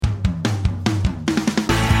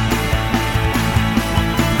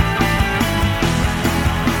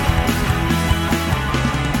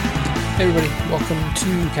Hey everybody, welcome to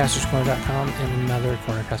casterscorner.com and another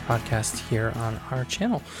Cornercast podcast here on our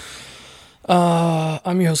channel.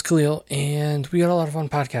 I'm your host Khalil, and we got a lot of fun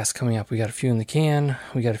podcasts coming up. We got a few in the can,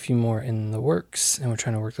 we got a few more in the works, and we're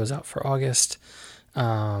trying to work those out for August.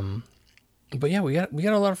 But yeah, we got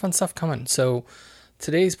a lot of fun stuff coming. So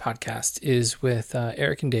today's podcast is with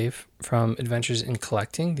Eric and Dave from Adventures in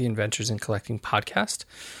Collecting, the Adventures in Collecting podcast.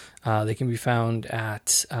 They can be found at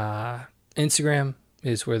Instagram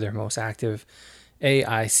is where they're most active,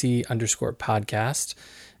 AIC_podcast,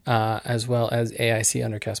 as well as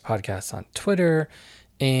AIC_ podcast on Twitter.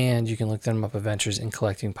 And you can look them up, Adventures in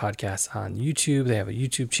Collecting Podcasts on YouTube. They have a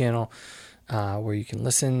YouTube channel where you can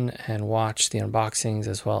listen and watch the unboxings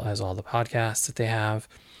as well as all the podcasts that they have.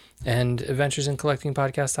 And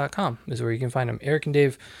adventuresincollectingpodcast.com is where you can find them. Eric and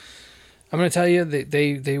Dave, I'm going to tell you,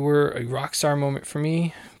 they were a rock star moment for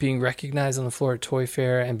me, being recognized on the floor at Toy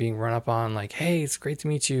Fair and being run up on like, hey, it's great to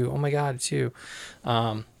meet you. Oh my God, it's you.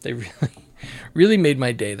 They really made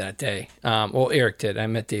my day that day. Well, Eric did. I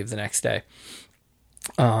met Dave the next day.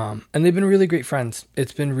 And they've been really great friends.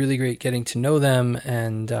 It's been really great getting to know them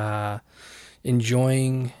and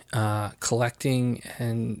enjoying collecting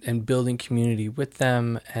and building community with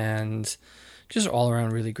them, and just all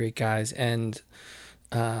around really great guys. And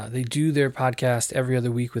they do their podcast every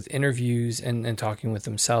other week with interviews and talking with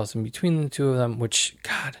themselves. And between the two of them, which,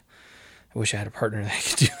 God, I wish I had a partner that I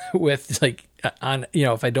could do it with. Like,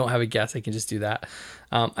 if I don't have a guest, I can just do that.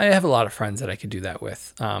 I have a lot of friends that I could do that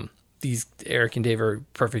with. These Eric and Dave are a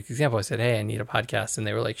perfect example. I said, hey, I need a podcast. And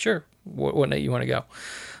they were like, sure, what night you want to go?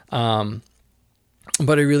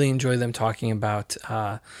 But I really enjoy them talking about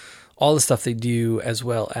all the stuff they do, as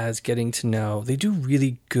well as getting to know. They do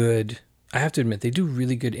really good, I have to admit, they do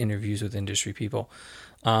really good interviews with industry people.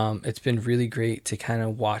 It's been really great to kind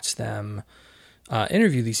of watch them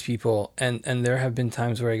interview these people. And there have been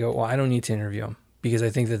times where I go, well, I don't need to interview them because I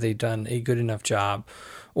think that they've done a good enough job.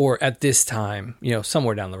 Or at this time,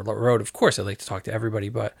 somewhere down the road, of course, I'd like to talk to everybody,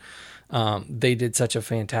 but they did such a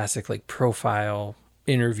fantastic profile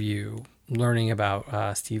interview, learning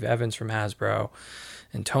about Steve Evans from Hasbro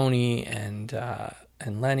and Tony and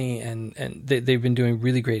Lenny, and they've been doing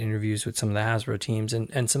really great interviews with some of the Hasbro teams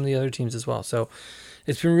and some of the other teams as well. So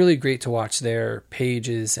it's been really great to watch their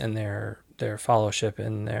pages and their followership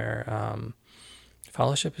and their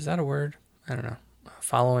followership, is that a word? I don't know.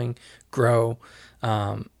 Following grow,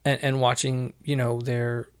 and watching,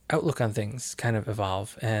 their outlook on things kind of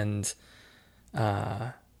evolve. And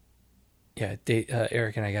Eric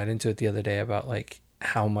and I got into it the other day about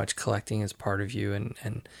how much collecting is part of you and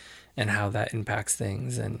how that impacts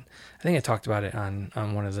things. And I think I talked about it on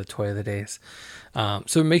one of the Toy of the Days.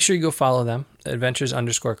 So make sure you go follow them,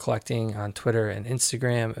 Adventures_collecting on Twitter and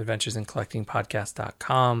Instagram,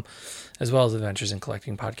 adventuresincollectingpodcast.com, as well as Adventures in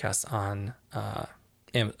Collecting Podcast on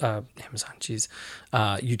Amazon,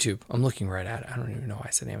 YouTube. I'm looking right at it. I don't even know why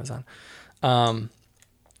I said Amazon.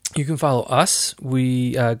 You can follow us.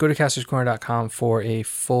 We go to casterscorner.com for a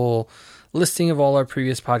full listing of all our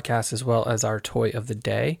previous podcasts, as well as our Toy of the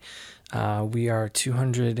Day. We are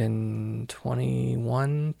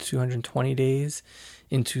 220 days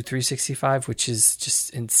into 365, which is just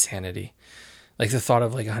insanity. The thought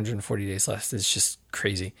of 140 days left is just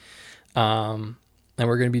crazy. And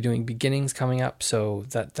we're going to be doing beginnings coming up. So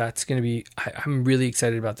that's going to be, I'm really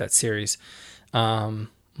excited about that series. I'm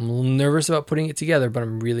a little nervous about putting it together, but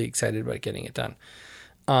I'm really excited about getting it done.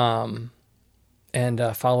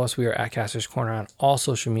 And follow us. We are at Casters Corner on all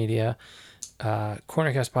social media.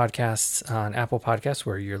 Cornercast Podcasts on Apple Podcasts,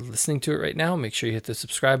 where you're listening to it right now. Make sure you hit the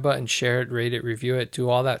subscribe button, share it, rate it, review it, do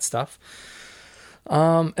all that stuff.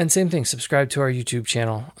 And same thing, subscribe to our YouTube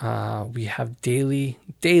channel. We have daily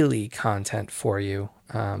content for you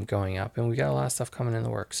going up, and we got a lot of stuff coming in the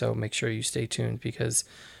works. So make sure you stay tuned, because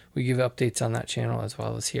we give updates on that channel as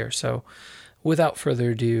well as here. So without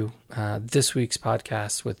further ado, this week's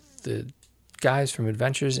podcast with the guys from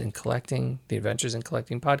Adventures in Collecting, the Adventures in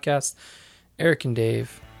Collecting podcast, Eric and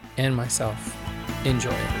Dave, and myself.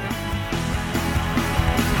 Enjoy, everyone.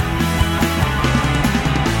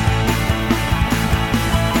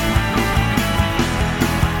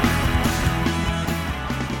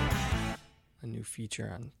 A new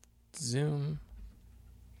feature on Zoom.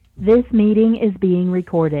 This meeting is being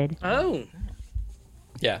recorded. Oh.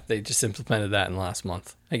 Yeah, they just implemented that in the last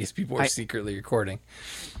month. I guess people are secretly recording.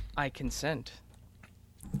 I consent.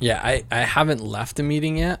 Yeah, I haven't left a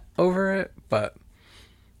meeting yet over it, but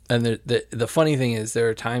the funny thing is there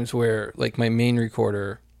are times where my main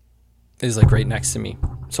recorder is right next to me,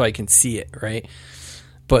 so I can see it, right?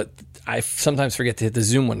 But I sometimes forget to hit the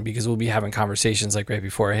Zoom one because we'll be having conversations right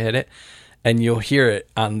before I hit it. and you'll hear it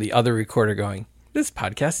on the other recorder going, this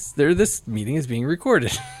meeting is being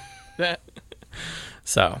recorded.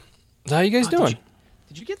 So how you guys doing?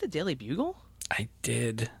 Did you get the Daily Bugle? I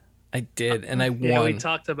did, and I won. Yeah, we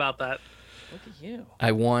talked about that. Look at you.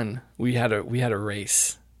 I won. We had a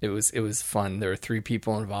race. It was fun. There were 3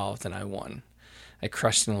 people involved, and I won. I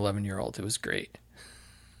crushed an 11-year-old. It was great.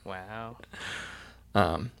 Wow.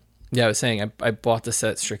 Yeah, I was saying I bought the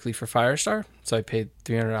set strictly for Firestar, so I paid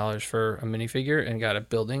 $300 for a minifigure and got a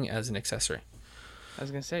building as an accessory. I was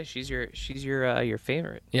gonna say she's your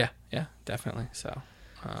favorite. Yeah, definitely. So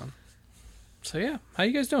yeah, how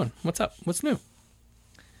you guys doing? What's up? What's new?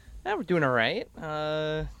 Yeah, we're doing all right.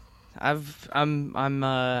 I've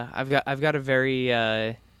got a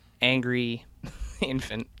very angry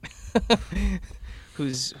infant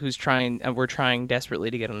who's trying. We're trying desperately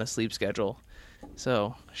to get on a sleep schedule.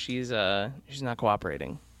 So she's not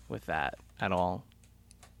cooperating with that at all.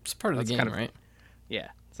 It's part of the game, right? Yeah.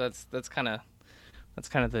 So that's kind of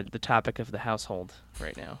the topic of the household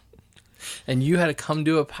right now. And you had to come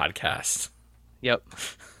to a podcast. Yep.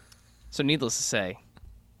 So needless to say,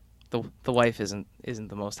 the wife isn't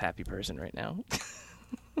the most happy person right now.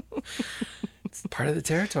 It's part of the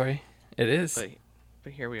territory. It is.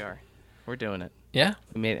 But here we are. We're doing it. Yeah.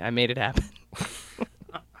 I made it happen.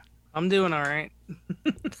 I'm doing all right.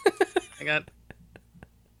 I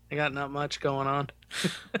got not much going on.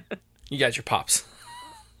 You got your pops.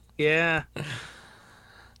 Yeah.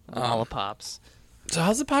 Lollipops. So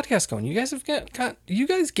how's the podcast going? You guys you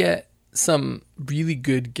guys get some really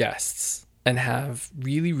good guests and have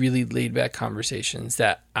really, really laid back conversations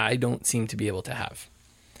that I don't seem to be able to have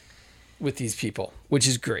with these people, which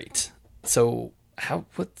is great. So I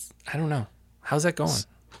don't know. How's that going?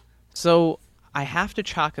 So I have to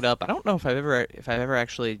chalk it up. I don't know if I've ever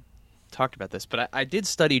actually talked about this, but I did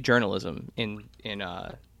study journalism in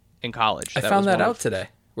college. I found that out today.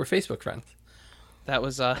 We're Facebook friends. That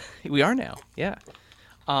was we are now. Yeah.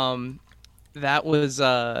 That was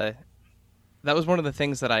one of the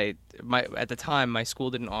things that at the time my school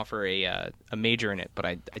didn't offer a major in it, but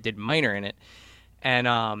I did minor in it,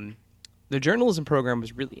 and the journalism program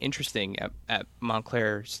was really interesting at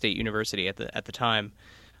Montclair State University at the time,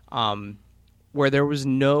 where there was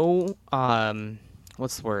no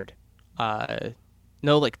what's the word,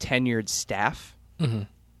 no like tenured staff. Mm-hmm.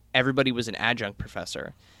 Everybody was an adjunct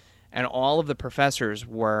professor, and all of the professors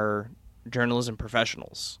were journalism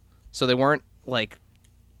professionals. So they weren't like,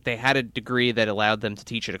 they had a degree that allowed them to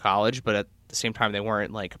teach at a college, but at the same time they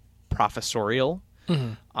weren't like professorial.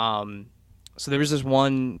 Mm-hmm. So there was this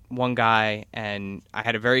one guy, and I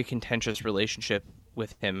had a very contentious relationship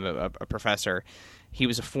with him, a professor. He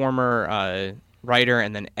was a former writer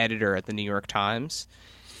and then editor at the New York Times,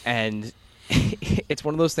 and it's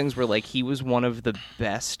one of those things where like he was one of the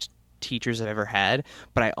best teachers I've ever had,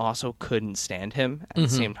 but I also couldn't stand him at the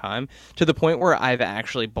same time, to the point where I've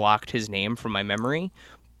actually blocked his name from my memory.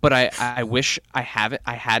 But I wish I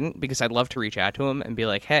hadn't, because I'd love to reach out to him and be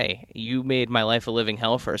like, hey, you made my life a living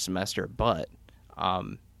hell for a semester, but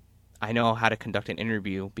I know how to conduct an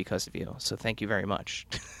interview because of you, so thank you very much.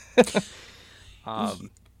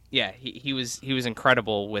 Yeah, he was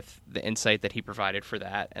incredible with the insight that he provided for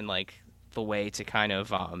that, and like the way to kind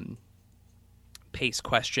of pace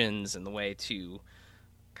questions and the way to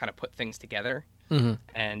kind of put things together. Mm-hmm.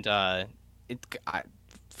 And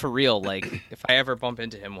for real, like if I ever bump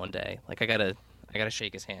into him one day, like I gotta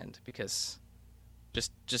shake his hand, because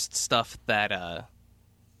just stuff that I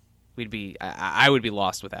would be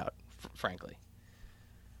lost without, frankly.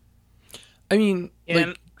 I mean,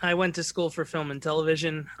 And I went to school for film and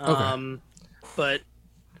television, but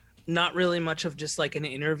not really much of just like an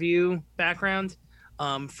interview background.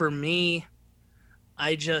 For me,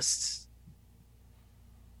 I'll just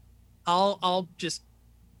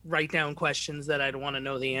write down questions that I'd want to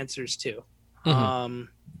know the answers to. Mm-hmm.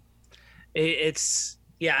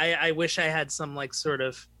 I wish I had some like sort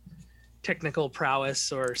of technical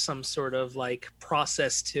prowess or some sort of like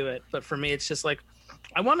process to it, but for me it's just like,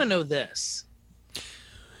 I want to know this.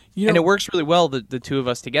 And it works really well, the two of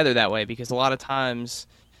us together that way, because a lot of times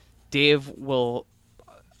Dave will,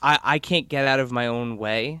 I can't get out of my own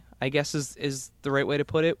way, I guess is the right way to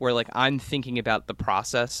put it, where like I'm thinking about the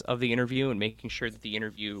process of the interview and making sure that the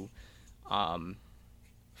interview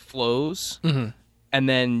flows. Mm-hmm. And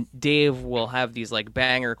then Dave will have these like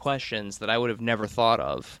banger questions that I would have never thought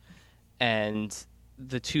of. And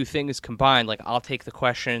the two things combined, like I'll take the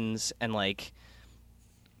questions and like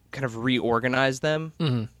kind of reorganize them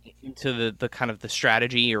into the kind of the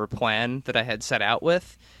strategy or plan that I had set out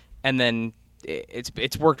with. And then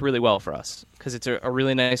it's worked really well for us, because it's a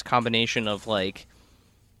really nice combination of like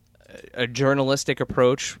a journalistic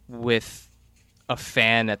approach with a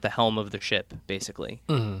fan at the helm of the ship, basically.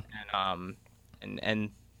 And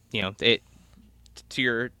you know, it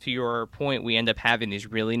to your point, we end up having these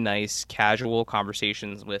really nice casual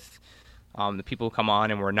conversations with the people who come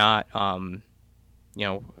on, and we're not you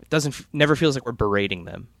know, it never feels like we're berating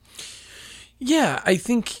them. Yeah, I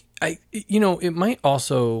think it might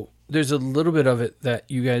also, there's a little bit of it that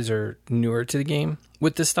you guys are newer to the game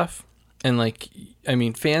with this stuff. And like, I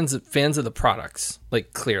mean, fans of the products,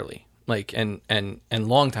 like clearly, like, and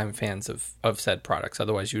longtime fans of said products.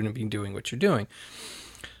 Otherwise you wouldn't be doing what you're doing.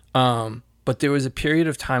 But there was a period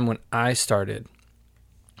of time when I started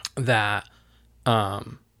that,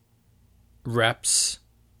 reps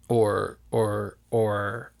or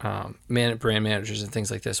brand managers and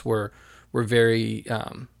things like this were very,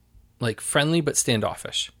 like friendly, but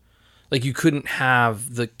standoffish. Like you couldn't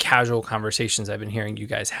have the casual conversations I've been hearing you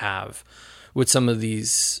guys have with some of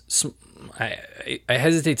these. I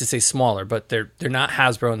hesitate to say smaller, but they're not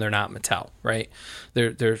Hasbro and they're not Mattel, right?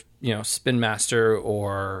 They're Spin Master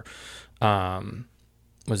or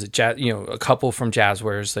was it Jazz? A couple from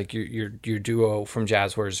Jazzwares, like your duo from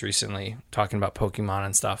Jazzwares recently talking about Pokemon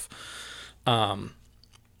and stuff.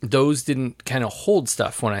 Those didn't kind of hold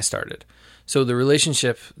stuff when I started. So the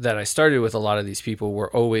relationship that I started with a lot of these people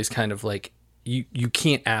were always kind of like, you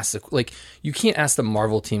can't ask the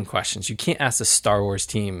Marvel team questions. You can't ask the Star Wars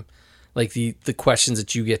team, like the questions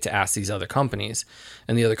that you get to ask these other companies,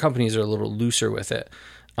 and the other companies are a little looser with it.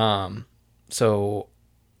 So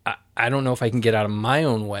I don't know if I can get out of my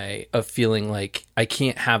own way of feeling like I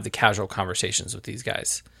can't have the casual conversations with these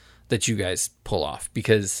guys that you guys pull off,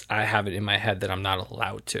 because I have it in my head that I'm not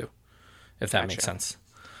allowed to, if that makes sense.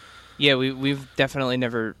 Yeah, we've definitely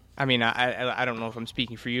never. I mean, I don't know if I'm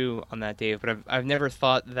speaking for you on that, Dave, but I've never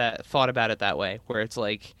thought about it that way, where it's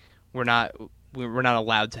like we're not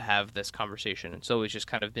allowed to have this conversation. It's always just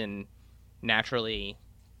kind of been naturally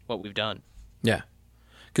what we've done. Yeah,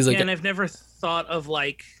 because and I've never thought of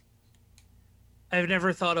like,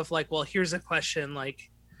 well, here's a question, like,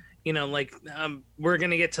 we're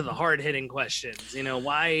gonna get to the hard hitting questions.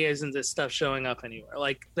 Why isn't this stuff showing up anywhere?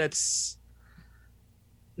 Like that's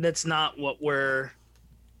not what we're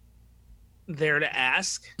there to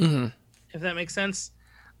ask, if that makes sense.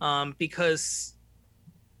 Because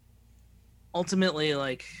ultimately,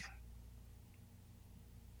 like,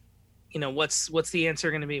 what's the answer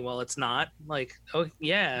going to be? Well, it's not. Like, oh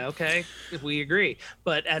yeah, okay, we agree.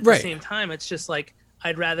 But at the same time, it's just like,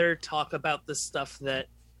 I'd rather talk about the stuff that,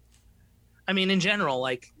 I mean, in general,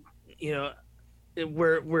 like,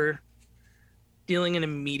 we're dealing in a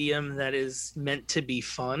medium that is meant to be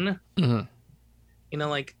fun.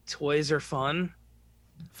 Like, toys are fun.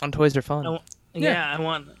 Fun toys are fun.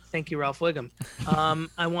 Thank you, Ralph Wiggum.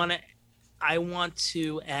 I want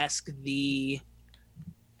to ask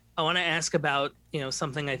about,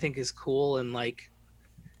 something I think is cool, and like,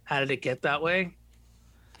 how did it get that way?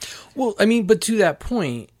 Well, I mean, but to that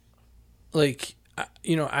point, like,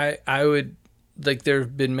 I would, like, there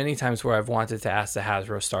have been many times where I've wanted to ask the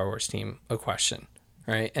Hasbro Star Wars team a question,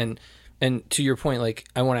 right? And to your point, like,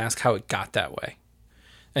 I want to ask how it got that way.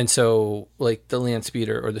 And so, like, the Land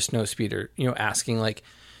Speeder or the Snow Speeder, asking, like,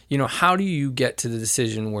 how do you get to the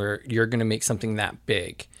decision where you're going to make something that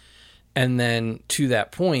big? And then to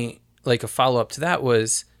that point, like, a follow-up to that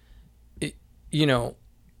was,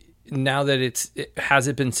 now that has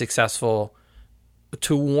it been successful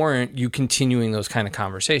to warrant you continuing those kind of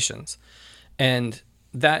conversations? And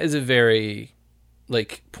that is a very,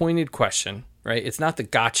 like, pointed question, right? It's not the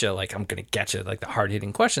gotcha, like, I'm going to get you, like the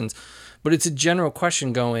hard-hitting questions, but it's a general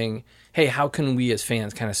question going, hey, how can we as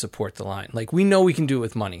fans kind of support the line? Like, we know we can do it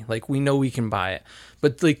with money. Like, we know we can buy it.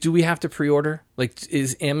 But, like, do we have to pre-order? Like,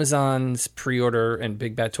 is Amazon's pre-order and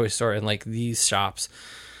Big Bad Toy Store and, like, these shops,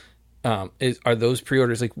 are those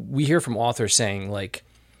pre-orders? Like, we hear from authors saying, like,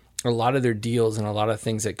 a lot of their deals and a lot of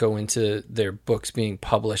things that go into their books being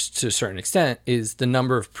published to a certain extent is the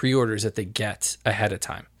number of pre-orders that they get ahead of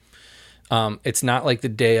time. It's not like the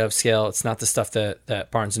day of sale. It's not the stuff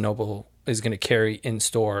that Barnes & Noble is going to carry in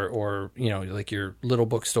store, or, like your little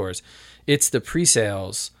bookstores. It's the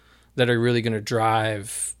pre-sales that are really going to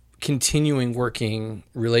drive continuing working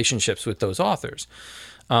relationships with those authors.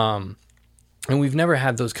 And we've never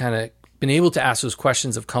had those kind of been able to ask those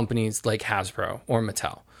questions of companies like Hasbro or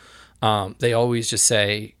Mattel. They always just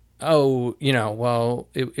say, oh, well,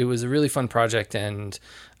 it was a really fun project, and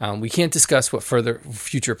we can't discuss what further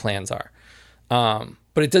future plans are.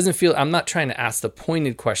 But it doesn't feel, I'm not trying to ask the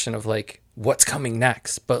pointed question of, like, what's coming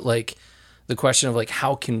next, but, like, the question of, like,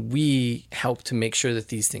 how can we help to make sure that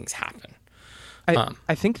these things happen?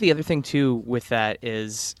 I think the other thing too with that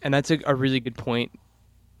is, and that's a really good point,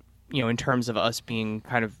 in terms of us being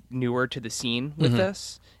kind of newer to the scene with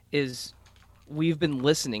this, is we've been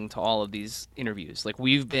listening to all of these interviews. Like,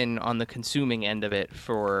 we've been on the consuming end of it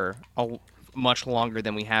for much longer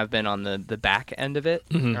than we have been on the back end of it,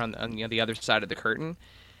 or on the other side of the curtain.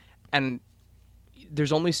 And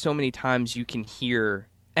there's only so many times you can hear.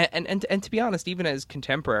 And to be honest, even as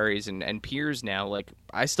contemporaries and peers now, like,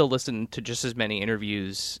 I still listen to just as many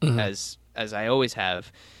interviews as I always have.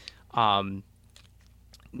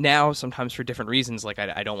 Now, sometimes for different reasons, like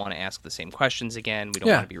I don't want to ask the same questions again. We don't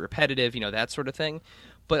want to be repetitive, that sort of thing.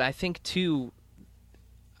 But I think too,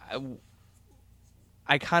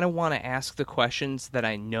 I kind of want to ask the questions that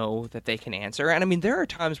I know that they can answer. And I mean, there are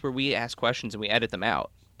times where we ask questions and we edit them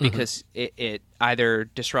out, because it either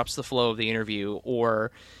disrupts the flow of the interview,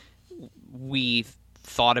 or we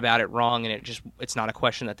thought about it wrong and it's not a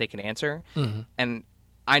question that they can answer. And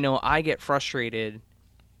I know I get frustrated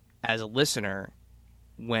as a listener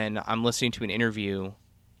when I'm listening to an interview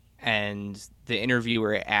and the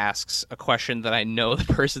interviewer asks a question that I know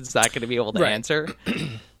the person's not going to be able to answer.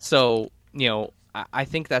 So, I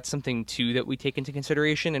think that's something too that we take into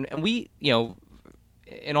consideration. And we,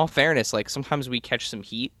 in all fairness, like, sometimes we catch some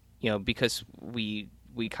heat, because we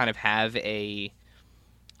kind of have a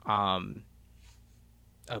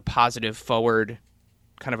positive forward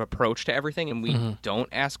kind of approach to everything, and we don't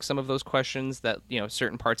ask some of those questions that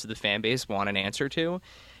certain parts of the fan base want an answer to.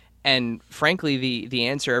 And frankly, the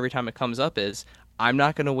answer every time it comes up is, I'm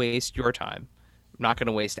not going to waste your time, I'm not going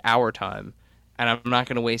to waste our time, and I'm not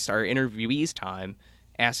going to waste our interviewees' time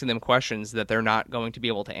asking them questions that they're not going to be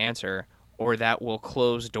able to answer, or that will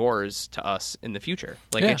close doors to us in the future.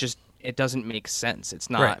 Like, it doesn't make sense. It's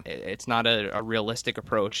not it's not a realistic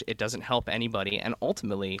approach. It doesn't help anybody, and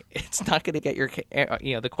ultimately it's not going to get your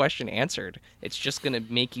the question answered. It's just going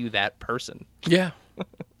to make you that person. Yeah.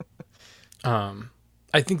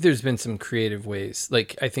 I think there's been some creative ways.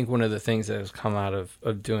 Like, I think one of the things that has come out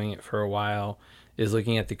of doing it for a while is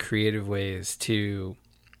looking at the creative ways to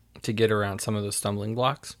get around some of those stumbling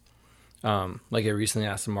blocks. Like, I recently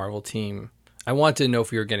asked the Marvel team, I wanted to know if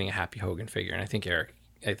we were getting a Happy Hogan figure, and I think Eric,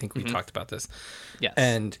 we talked about this. Yes.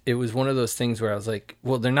 And it was one of those things where I was like,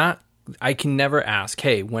 well, they're not, I can never ask,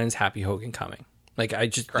 hey, when's Happy Hogan coming? Like,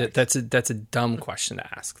 that's a dumb question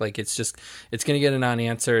to ask. Like, it's going to get a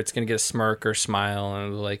non-answer. It's going to get a smirk or smile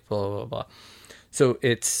and like blah, blah, blah. So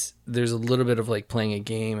there's a little bit of like playing a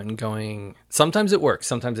game and going, sometimes it works.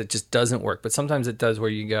 Sometimes it just doesn't work, but sometimes it does,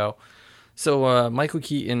 where you go, so Michael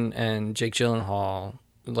Keaton and Jake Gyllenhaal,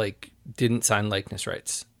 like, didn't sign likeness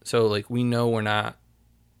rights. So, like, we know we're not,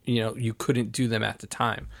 you couldn't do them at the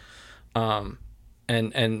time.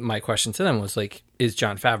 And my question to them was like, is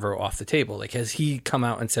Jon Favreau off the table? Like, has he come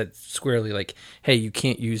out and said squarely, like, hey, you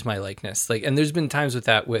can't use my likeness? Like, and there's been times with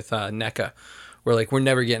that with NECA, where like, we're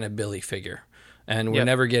never getting a Billy figure, and we're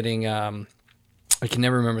never getting, I can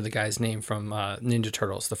never remember the guy's name from Ninja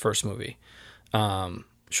Turtles, the first movie.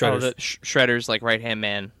 Shredder's, Shredder's like right hand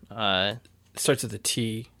man. Starts with a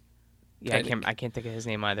T. Yeah, I can't think of his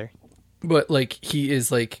name either. But like, he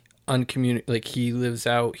is like like, he lives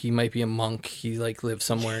out, he might be a monk, he like lives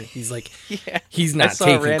somewhere, and he's like, he's not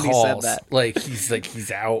taking Randy calls. Like,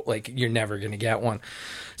 he's out, like, you're never gonna get one.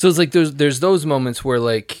 So it's like there's those moments where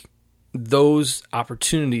like those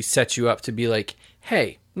opportunities set you up to be like,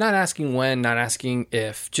 hey, not asking when, not asking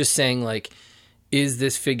if, just saying like, is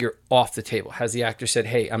this figure off the table? Has the actor said,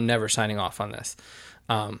 hey, I'm never signing off on this?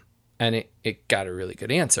 And it got a really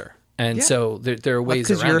good answer. And so there are ways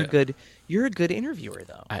around it. You're a good interviewer,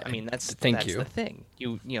 though. I mean, that's the thing.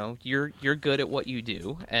 You're good at what you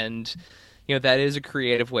do, and that is a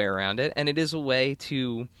creative way around it, and it is a way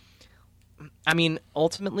to. I mean,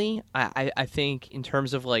 ultimately, I think in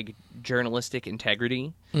terms of like journalistic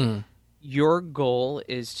integrity, your goal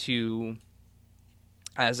is to,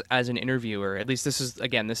 as an interviewer, at least this is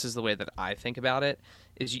the way that I think about it,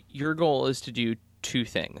 is your goal is to do two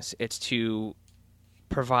things. It's to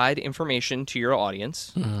provide information to your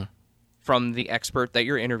audience from the expert that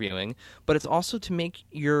you're interviewing, but it's also to make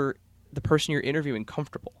the person you're interviewing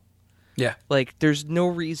comfortable. Yeah. Like, there's no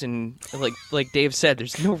reason, like Dave said,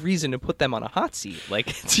 there's no reason to put them on a hot seat. Like,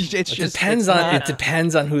 it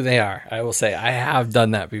depends on who they are. I will say, I have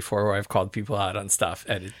done that before, where I've called people out on stuff,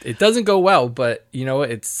 and it doesn't go well, but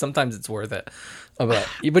sometimes it's worth it.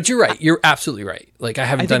 But you're right. You're absolutely right. Like, I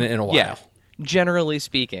haven't done it in a while. Yeah. Generally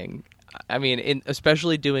speaking, I mean,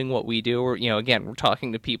 especially doing what we do, or, again, we're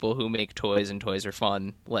talking to people who make toys, and toys are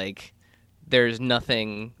fun. Like, there's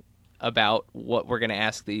nothing about what we're going to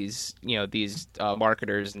ask these, these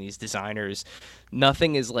marketers and these designers.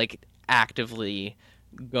 Nothing is like actively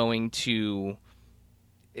going to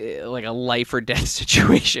like a life or death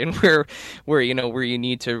situation where you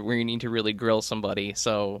need to really grill somebody.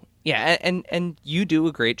 So yeah, and you do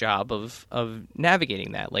a great job of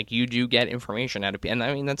navigating that. Like, you do get information out of, and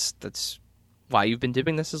I mean that's why you've been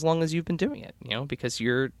doing this as long as you've been doing it, because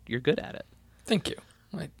you're good at it. Thank you.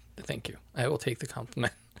 Thank you. I will take the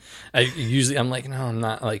compliment. I'm like, no, I'm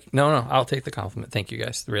not, like, no, I'll take the compliment. Thank you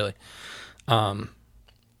guys. Really. So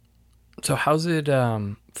how's it,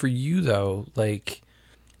 for you though? Like,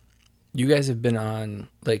 you guys have been on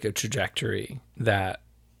like a trajectory that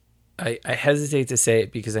I hesitate to say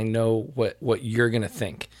it because I know what you're going to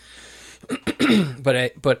think, but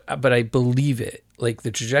I believe it. Like,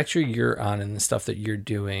 the trajectory you're on and the stuff that you're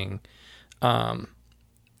doing,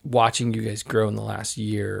 watching you guys grow in the last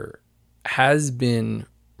year has been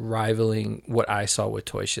rivaling what I saw with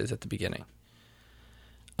Toy Shiz at the beginning.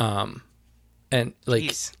 And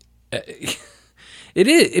like, it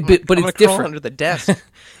is, but it's different under the desk.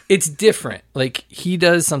 It's different. Like, he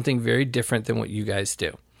does something very different than what you guys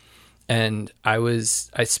do. And I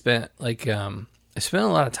spent a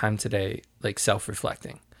lot of time today, like,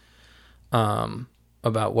 self-reflecting,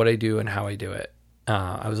 about what I do and how I do it.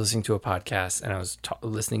 I was listening to a podcast, and I was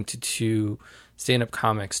listening to two stand-up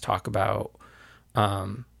comics talk about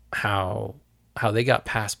how they got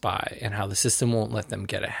passed by and how the system won't let them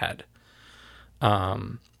get ahead.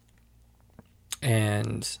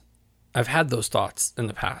 And I've had those thoughts in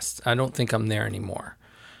the past. I don't think I'm there anymore,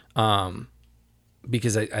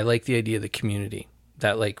 because I like the idea of the community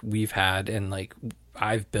that, like, we've had and, like,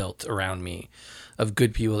 I've built around me of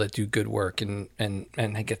good people that do good work and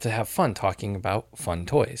I get to have fun talking about fun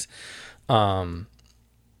toys. But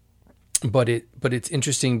it's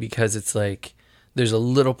interesting because it's like there's a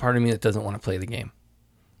little part of me that doesn't want to play the game.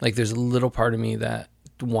 Like, there's a little part of me that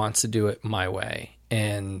wants to do it my way,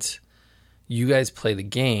 and you guys play the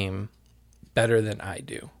game better than I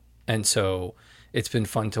do. And so it's been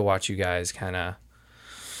fun to watch you guys kind of,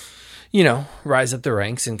 rise up the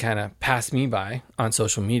ranks and kind of pass me by on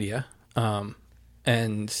social media.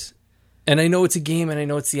 And I know it's a game, and I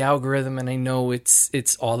know it's the algorithm, and I know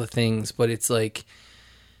it's all the things, but it's like,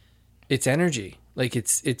 it's energy. Like,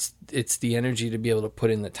 it's the energy to be able to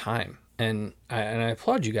put in the time. And I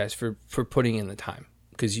applaud you guys for putting in the time,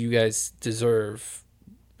 because you guys deserve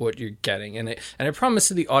what you're getting. And I promise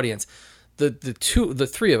to the audience, the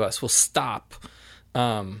three of us will stop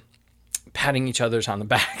patting each other's on the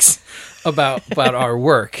backs about our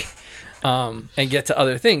work, and get to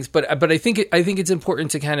other things. But I think it's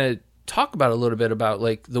important to kind of talk about a little bit about,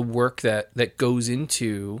 like, the work that goes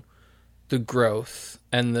into the growth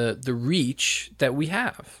and the reach that we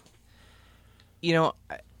have.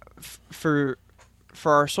 For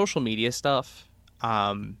our social media stuff,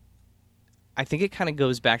 I think it kind of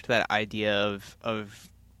goes back to that idea of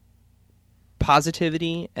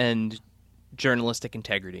positivity and journalistic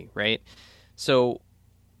integrity, right? So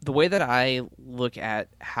the way that I look at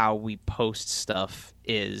how we post stuff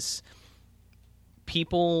is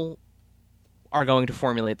people are going to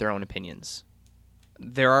formulate their own opinions.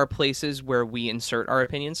 There are places where we insert our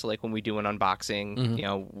opinions. So, like, when we do an unboxing,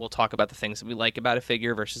 Mm-hmm. We'll talk about the things that we like about a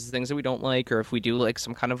figure versus the things that we don't like. Or if we do, like,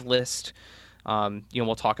 some kind of list,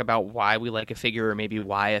 we'll talk about why we like a figure, or maybe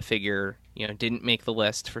why a figure, didn't make the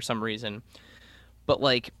list for some reason. But,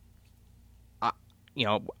 like,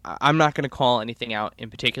 I'm not going to call anything out in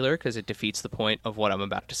particular because it defeats the point of what I'm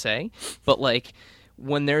about to say. But, like,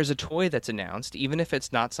 when there's a toy that's announced, even if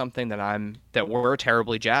it's not something that we're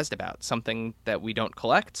terribly jazzed about, something that we don't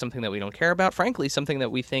collect, something that we don't care about, frankly, something that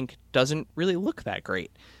we think doesn't really look that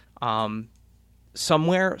great,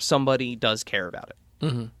 somewhere somebody does care about it.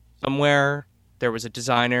 Mm-hmm. Somewhere there was a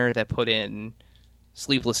designer that put in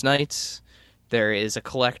sleepless nights. There is a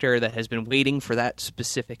collector that has been waiting for that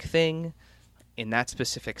specific thing in that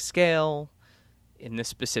specific scale, in this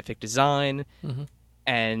specific design. Mm-hmm.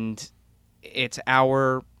 And it's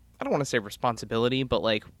our, I don't want to say responsibility, but,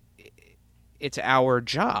 like, it's our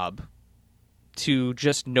job to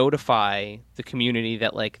just notify the community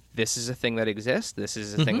that, like, this is a thing that exists, this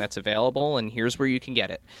is a thing that's available, and here's where you can get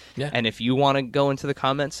it. Yeah. And if you want to go into the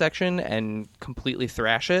comment section and completely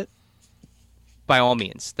thrash it, by all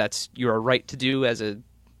means, that's your right to do as a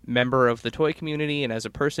member of the toy community and as a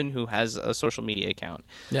person who has a social media account.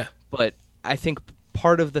 Yeah. But I think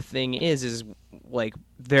part of the thing is like,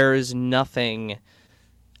 there is nothing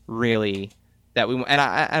really that we, and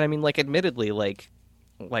I mean, like, admittedly, like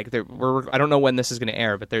there, I don't know when this is going to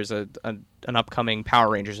air, but there's an upcoming Power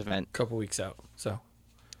Rangers event. A couple weeks out. So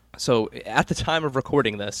So at the time of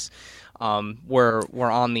recording this, we're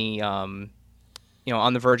on the on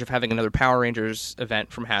the verge of having another Power Rangers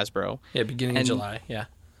event from Hasbro. Yeah, beginning of July. Yeah.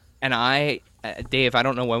 And Dave, I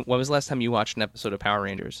don't know when was the last time you watched an episode of Power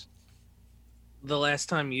Rangers? The last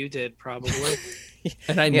time you did, probably.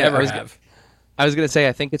 And I never have. I was gonna say,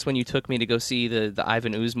 I think it's when you took me to go see the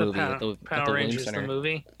Ivan Ooze movie at the Power Rangers Williams Center. the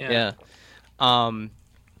movie. Yeah.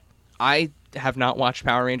 I have not watched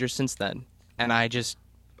Power Rangers since then, and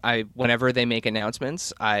whenever they make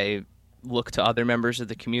announcements, I look to other members of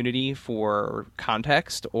the community for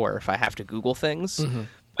context, or if I have to Google things. Mm-hmm.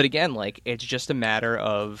 But again, like, it's just a matter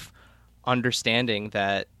of understanding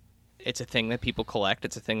that it's a thing that people collect,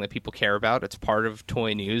 it's a thing that people care about, it's part of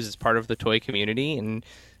toy news, it's part of the toy community, and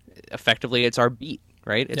effectively it's our beat,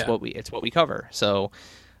 right? It's what we cover. So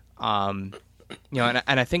and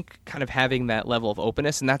I think kind of having that level of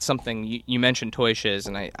openness, and that's something you mentioned Toy Shiz,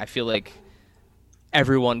 and I feel like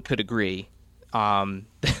everyone could agree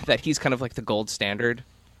that he's kind of like the gold standard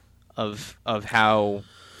of how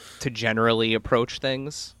to generally approach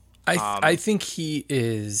things. I think he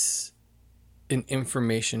is an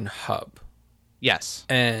information hub. Yes.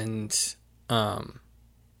 And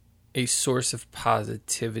a source of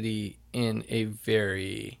positivity in a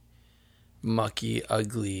very mucky,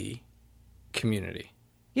 ugly community.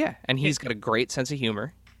 Yeah, and he's got a great sense of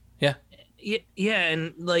humor. Yeah. Yeah,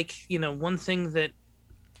 and like, one thing that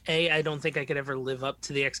I don't think I could ever live up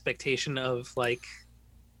to the expectation of like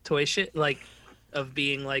Toy Shiz, like of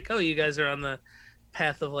being like, oh, you guys are on the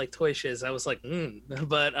path of like Toy Shiz. I was like,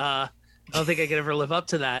 but I don't think I could ever live up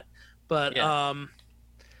to that. But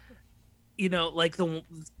like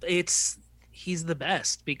he's the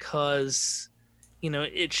best because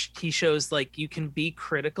he shows like you can be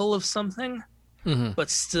critical of something, mm-hmm. but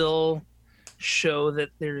still show that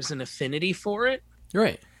there's an affinity for it,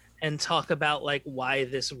 right? And talk about like why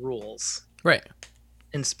this rules, right?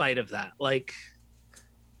 In spite of that, like,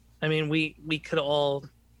 I mean, we could all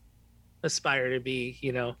aspire to be,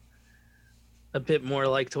 a bit more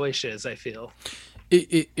like Toy Shiz, I feel.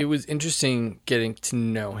 It was interesting getting to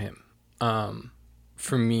know him.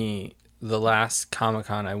 For me, the last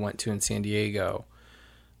Comic-Con I went to in San Diego,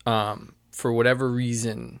 for whatever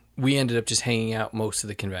reason, we ended up just hanging out most of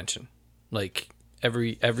the convention. Like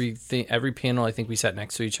every panel, I think we sat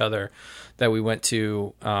next to each other that we went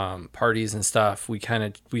to, parties and stuff. We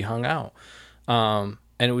hung out. And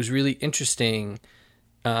it was really interesting,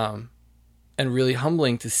 and really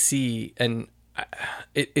humbling to see. And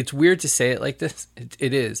it's weird to say it like this.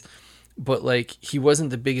 It is, but like, he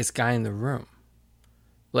wasn't the biggest guy in the room.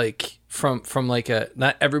 Like from like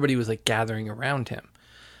not everybody was like gathering around him.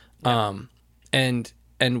 Yeah. And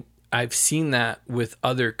I've seen that with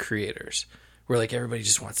other creators where like everybody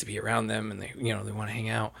just wants to be around them and they want to hang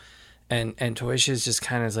out. And Toy Shiz just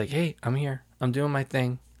kind of is like, hey, I'm here. I'm doing my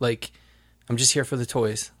thing. Like, I'm just here for the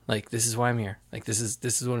toys. Like, this is why I'm here. Like, this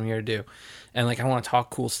is what I'm here to do. And like, I want to talk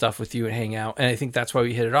cool stuff with you and hang out. And I think that's why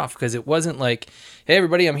we hit it off, because it wasn't like, hey,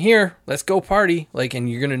 everybody, I'm here. Let's go party. Like, and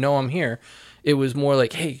you're going to know I'm here. It was more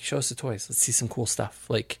like, hey, show us the toys. Let's see some cool stuff.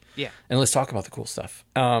 Like, yeah. And let's talk about the cool stuff.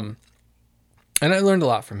 And I learned a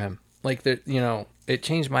lot from him. Like, it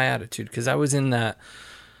changed my attitude, because I was in that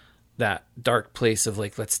dark place of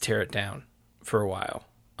like, let's tear it down for a while.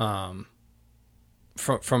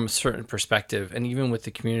 From a certain perspective, and even with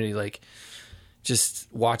the community, like just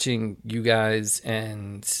watching you guys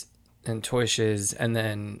and Toy Shiz, and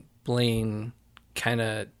then Blaine kind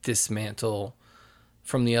of dismantle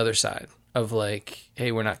from the other side of like,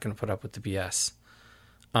 hey, we're not going to put up with the BS,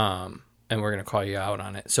 and we're going to call you out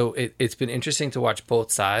on it. So it's been interesting to watch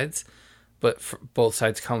both sides, but both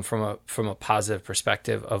sides come from a positive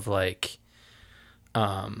perspective of like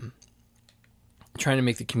trying to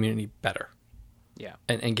make the community better. Yeah.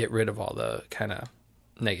 And get rid of all the kind of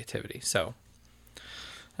negativity. So,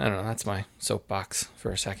 I don't know. That's my soapbox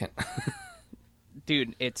for a second.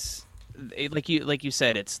 Dude, like you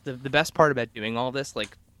said, it's the best part about doing all this.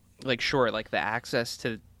 Like sure, like the access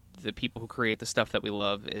to the people who create the stuff that we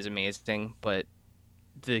love is amazing, but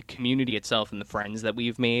the community itself and the friends that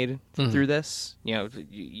we've made through this,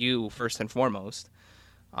 you first and foremost,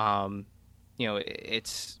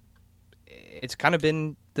 it's kind of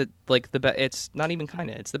been it's not even kind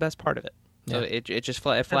of, it's the best part of it. So it just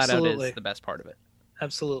flat out is the best part of it.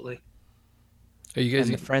 Absolutely. Are you guys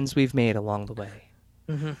the friends we've made along the way?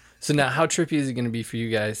 Mm-hmm. So now, how trippy is it going to be for you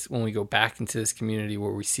guys when we go back into this community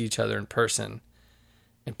where we see each other in person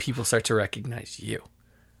and people start to recognize you?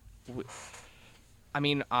 I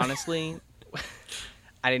mean, honestly,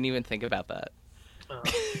 I didn't even think about that.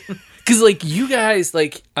 Because like you guys,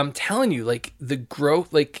 like I'm telling you, like the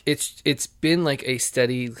growth, like it's been like a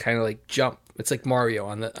steady kind of like jump. It's like Mario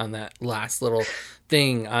on that last little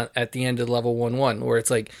thing at the end of level 1-1, where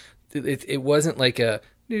it's like it wasn't like a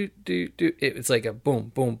do. It's like a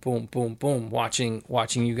boom, boom, boom, boom, boom.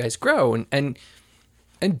 Watching you guys grow and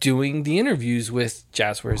doing the interviews with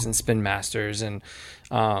Jazzwares and Spin Masters and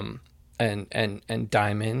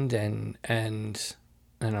Diamond and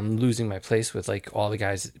I'm losing my place with like all the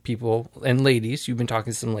guys, people and ladies. You've been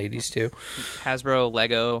talking to some ladies too. Hasbro,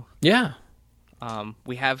 Lego. Yeah.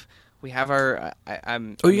 We have our.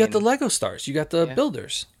 You got the Lego stars. You got the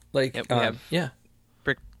builders. Like we have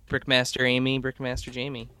Brickmaster Amy, Brickmaster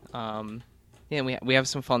Jamie. We have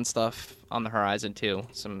some fun stuff on the horizon too.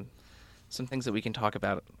 Some things that we can talk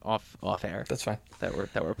about off air. That's fine. That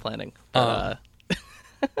we're planning. But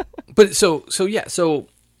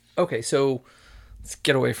okay, so let's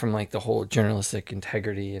get away from like the whole journalistic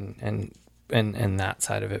integrity and that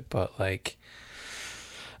side of it. But like,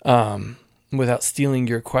 without stealing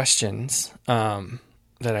your questions,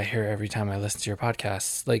 that I hear every time I listen to your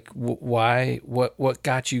podcasts, like why, what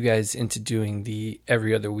got you guys into doing the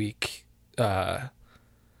every other week,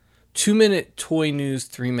 2-minute toy news,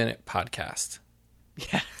 3-minute podcast?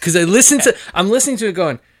 Yeah. Cause I'm listening to it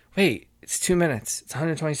going, wait, it's 2 minutes. It's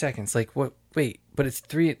 120 seconds. Like what? Wait, but it's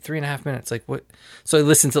 3.5 minutes. Like what? So I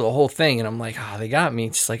listened to the whole thing and I'm like, oh, they got me.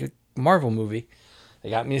 It's just like a Marvel movie. They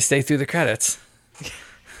got me to stay through the credits.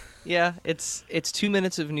 Yeah, it's 2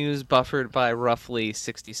 minutes of news buffered by roughly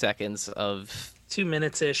 60 seconds of 2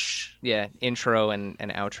 minutes ish. Yeah, intro and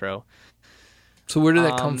outro. So where did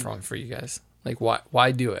that come from for you guys? Like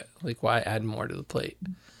why do it? Like why add more to the plate?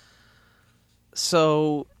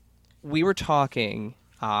 So we were talking.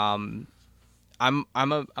 I'm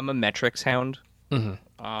a metrics hound.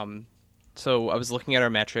 Mm-hmm. So I was looking at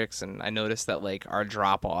our metrics and I noticed that like our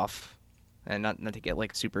drop off, and not to get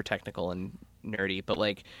like super technical and nerdy, but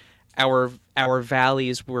like our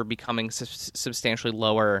valleys were becoming substantially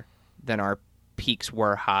lower than our peaks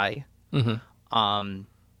were high. Mm-hmm.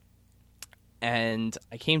 And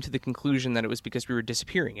I came to the conclusion that it was because we were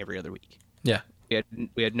disappearing every other week. Yeah.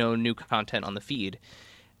 We had no new content on the feed,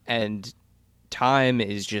 and time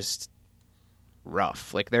is just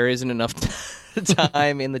rough. Like there isn't enough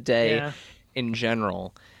time in the day in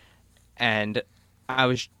general. And I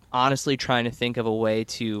was honestly trying to think of a way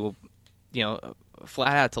to,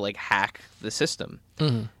 flat out to like hack the system.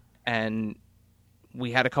 Mm-hmm. And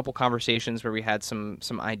we had a couple conversations where we had some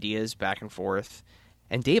ideas back and forth.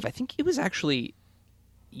 And Dave, I think it was actually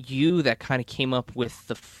you that kind of came up with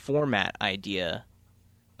the format idea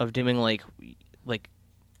of doing like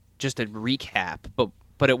just a recap,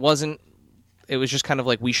 but it wasn't. It was just kind of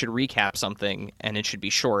like we should recap something and it should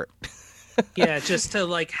be short. Yeah, just to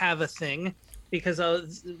like have a thing, because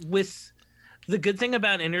with the good thing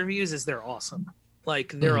about interviews is they're awesome.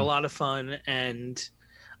 Like they're a lot of fun, and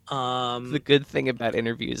the good thing about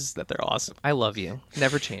interviews is that they're awesome. I love you.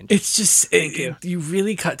 Never change. It's just Thank you. You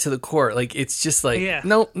really cut to the core. Like it's just like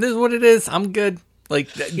no, this is what it is. I'm good. Like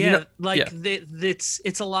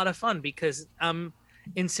it's a lot of fun because I'm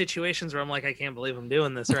in situations where I'm like, I can't believe I'm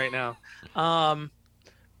doing this right now.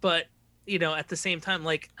 But at the same time,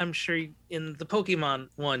 like I'm sure in the Pokemon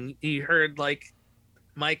one, you heard like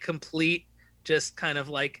my complete just kind of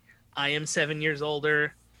like, I am 7 years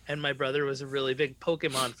older and my brother was a really big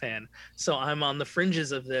Pokemon fan. So I'm on the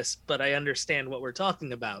fringes of this, but I understand what we're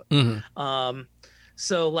talking about. Mm-hmm.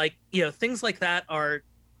 So like, things like that are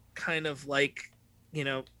kind of like,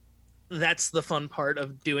 that's the fun part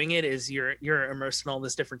of doing it, is you're immersed in all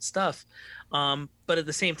this different stuff. But at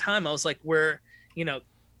the same time, I was like,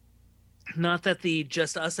 not that the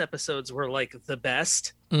Just Us episodes were like the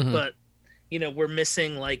best, but we're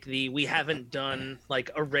missing like we haven't done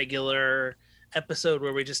like a regular episode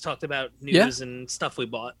where we just talked about news and stuff we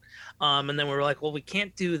bought. And then we were like, well, we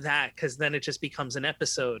can't do that because then it just becomes an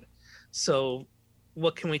episode. So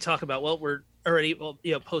what can we talk about? Well, we're already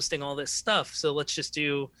posting all this stuff, so let's just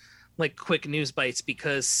do like quick news bites,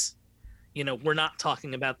 because we're not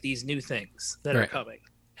talking about these new things that are coming.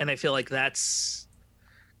 And I feel like that's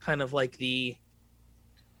kind of like the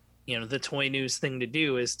the toy news thing to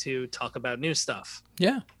do, is to talk about new stuff.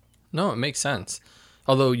 Yeah, no, it makes sense.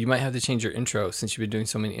 Although you might have to change your intro since you've been doing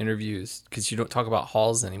so many interviews, because you don't talk about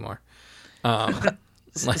hauls anymore. That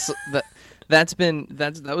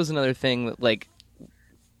was another thing that like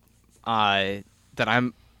that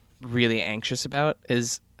I'm really anxious about,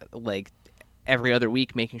 is like every other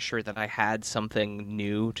week making sure that I had something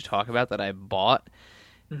new to talk about that I bought.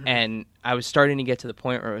 And I was starting to get to the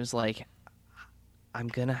point where it was like, I'm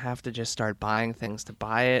going to have to just start buying things to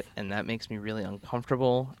buy it, and that makes me really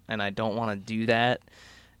uncomfortable, and I don't want to do that.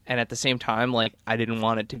 And at the same time, like, I didn't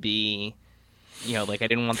want it to be, you know, like, I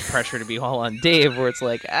didn't want the pressure to be all on Dave, where it's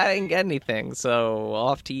like, I didn't get anything, so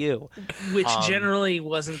off to you. Which generally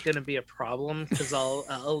wasn't going to be a problem, because I'll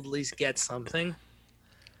at least get something.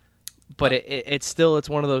 But it's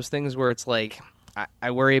one of those things where it's like,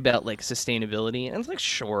 I worry about, like, sustainability, and it's like,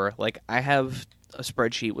 sure, like, I have a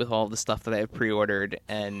spreadsheet with all the stuff that I have pre-ordered,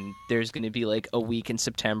 and there's going to be, like, a week in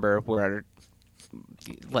September where,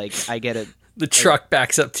 like, I get it. The truck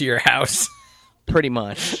backs up to your house. Pretty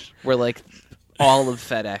much. Where, like, all of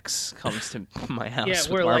FedEx comes to my house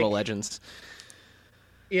with Marvel Legends.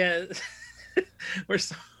 Yeah.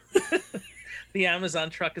 The Amazon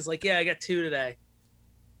truck is like, yeah, I got 2 today.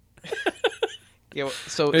 Yeah,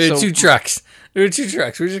 there are 2 trucks. There are 2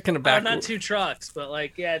 trucks. We're just gonna back. Not 2 trucks, but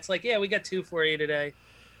like, yeah, it's like, yeah, we got 2 for you today.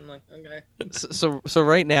 I'm like, okay. So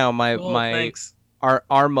right now, Thanks.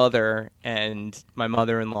 our mother and my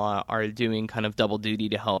mother-in-law are doing kind of double duty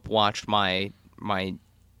to help watch my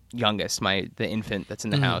youngest, the infant that's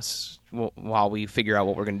in the house, while we figure out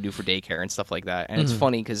what we're gonna do for daycare and stuff like that. And it's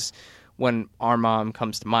funny because when our mom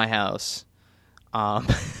comes to my house,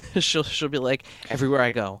 she'll be like, everywhere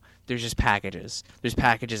I go, there's just packages. There's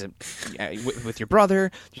packages with your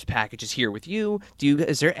brother. There's packages here with you.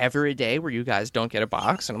 Is there ever a day where you guys don't get a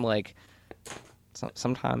box? And I'm like,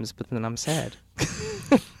 sometimes, but then I'm sad.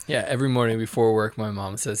 Yeah, every morning before work, my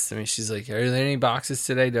mom says to me, she's like, "Are there any boxes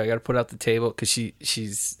today? Do I got to put out the table?" Because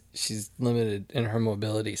she's limited in her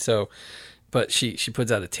mobility. So, but she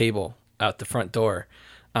puts out a table out the front door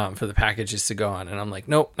for the packages to go on, and I'm like,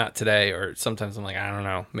 nope, not today. Or sometimes I'm like, I don't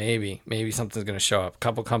know, maybe something's gonna show up. A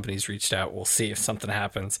couple companies reached out. We'll see if something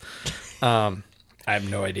happens. I have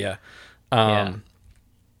no idea. Yeah.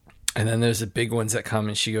 And then there's the big ones that come,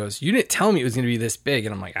 and she goes, "You didn't tell me it was going to be this big."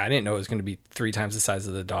 And I'm like, I didn't know it was going to be 3 times the size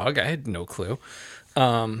of the dog. I had no clue.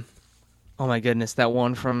 Oh my goodness, that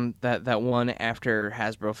one from that one after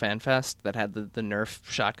Hasbro Fan Fest that had the Nerf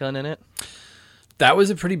shotgun in it. That was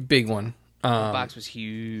a pretty big one. The box was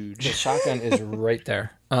huge. The shotgun is right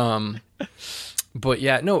there. But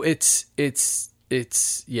yeah, no, it's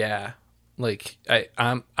yeah. Like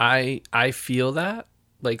I feel that,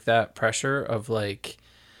 like, that pressure of, like,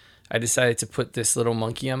 I decided to put this little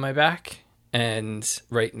monkey on my back, and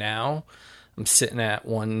right now I'm sitting at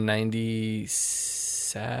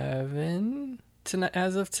 197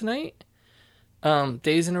 as of tonight.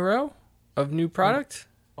 Days in a row of new product.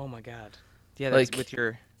 Oh my god. Yeah, that's, like, with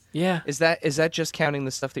your... Yeah. Is that just counting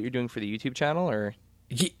the stuff that you're doing for the YouTube channel, or...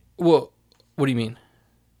 Well, what do you mean?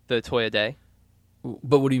 The toy a day?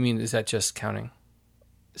 But what do you mean, is that just counting?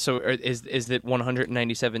 So is it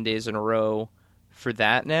 197 days in a row for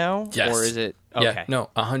that now? Yes. Or is it... Okay. Yeah, no,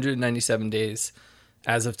 197 days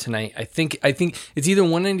as of tonight. I think it's either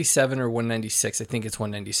 197 or 196. I think it's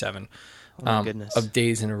 197 oh my goodness. Of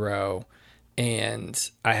days in a row.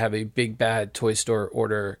 And I have a big bad toy store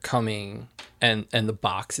order coming, and the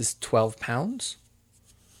box is 12 pounds.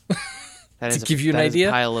 That is to give you an idea,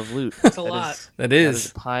 a pile of loot. That's a lot. That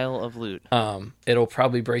is a pile of loot. It'll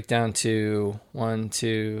probably break down to 1,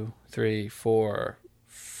 2, 3, 4,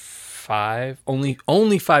 5.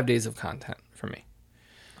 Only 5 days of content for me.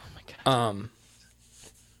 Oh my god.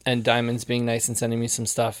 And Diamond's being nice and sending me some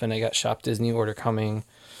stuff, and I got Shop Disney order coming.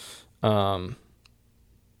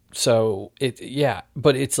 So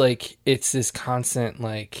but it's like, it's this constant,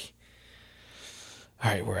 like,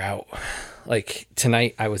 all right, we're out. Like,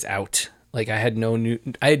 tonight I was out. Like, I had no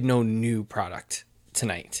new product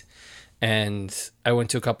tonight. And I went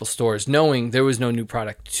to a couple stores knowing there was no new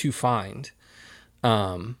product to find.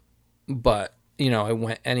 But, I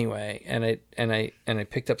went anyway, and I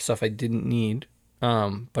picked up stuff I didn't need.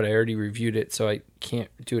 But I already reviewed it, so I can't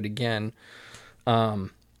do it again.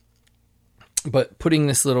 But putting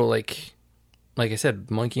this little, like I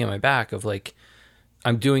said, monkey on my back of, like,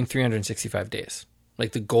 I'm doing 365 days.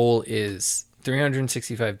 Like, the goal is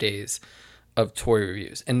 365 days of toy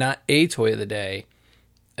reviews, and not a toy of the day.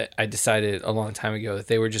 I decided a long time ago that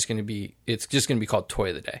they were just going to be, it's just going to be called Toy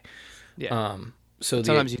of the Day. Yeah. So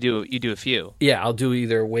sometimes you do a few. Yeah, I'll do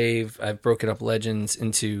either a wave. I've broken up Legends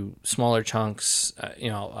into smaller chunks.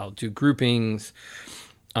 I'll do groupings.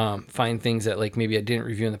 Find things that, like, maybe I didn't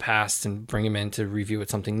review in the past and bring them in to review with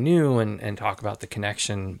something new and talk about the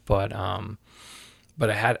connection. But I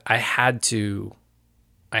had to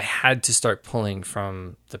start pulling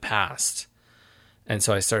from the past, and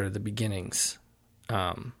so I started the beginnings,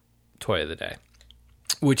 toy of the day,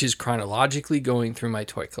 which is chronologically going through my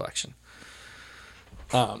toy collection.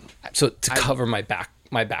 So to cover my back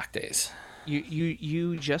days.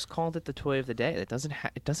 You just called it the toy of the day. It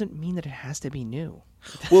doesn't mean that it has to be new.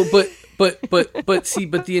 Well, but see,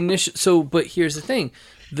 but the initial. So, but here's the thing: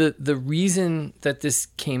 the reason that this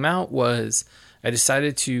came out was I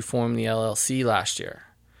decided to form the LLC last year,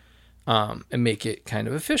 and make it kind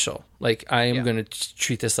of official. Like I am going to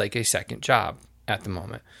treat this like a second job at the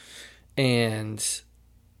moment, and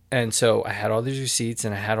so I had all these receipts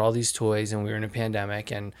and I had all these toys, and we were in a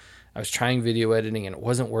pandemic, and I was trying video editing and it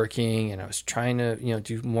wasn't working, and I was trying to,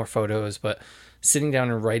 do more photos, but sitting down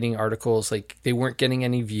and writing articles, like they weren't getting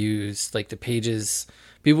any views. Like the pages,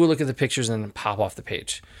 people would look at the pictures and then pop off the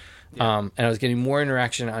page. Yeah. And I was getting more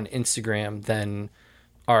interaction on Instagram than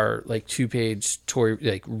our like 2-page toy,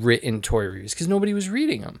 like written toy reviews, because nobody was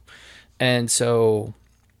reading them. And so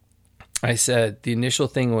I said, the initial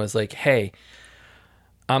thing was like, hey,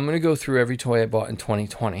 I'm going to go through every toy I bought in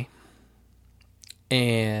 2020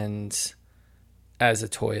 and as a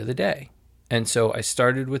toy of the day. And so I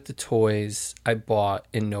started with the toys I bought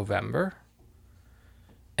in November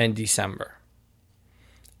and December,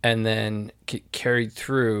 and then carried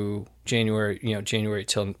through January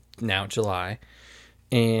till now, July.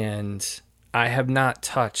 And I've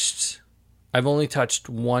only touched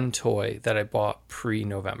one toy that I bought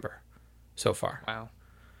pre-November so far. Wow.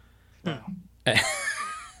 I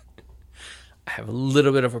have a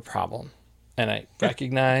little bit of a problem, and I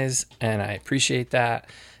recognize and I appreciate that.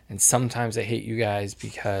 And sometimes I hate you guys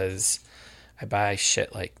because I buy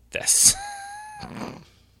shit like this.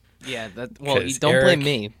 Yeah, you don't blame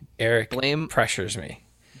me. Eric pressures me.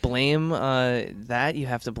 Blame that. You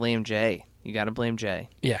have to blame Jay. You got to blame Jay.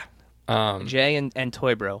 Yeah. Jay and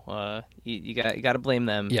Toy Bro. You got to blame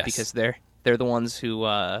them. Yes. Because they're the ones who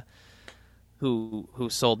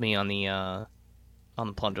sold me on the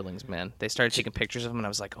Plunderlings, man. They started taking pictures of them, and I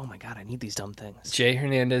was like, oh my god, I need these dumb things. Jay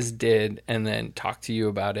Hernandez did, and then talked to you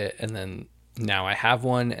about it, and then now I have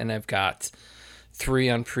one, and I've got 3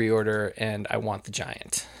 on pre-order, and I want the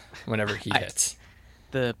giant whenever he hits.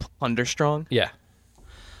 The Plunderstrong? Yeah.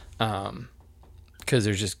 Because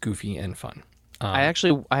they're just goofy and fun. I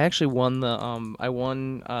actually won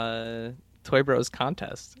Toy Bros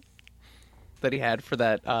contest that he had for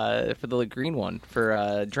that for the green one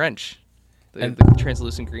for Drench. The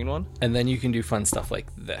translucent green one. And then you can do fun stuff like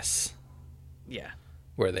this. Yeah.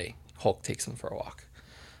 Where Hulk takes them for a walk.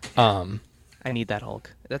 I need that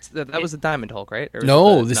Hulk. That was the Diamond Hulk, right?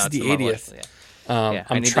 No, this is the 80th. Yeah.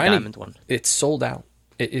 I'm need trying the Diamond one. It's sold out.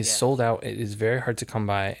 It is sold out. It is very hard to come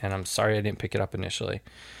by, and I'm sorry I didn't pick it up initially.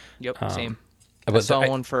 Yep, same. I saw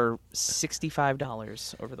one for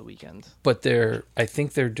 $65 over the weekend. But I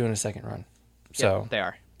think they're doing a second run. So they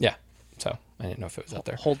are. Yeah. So I didn't know if it was out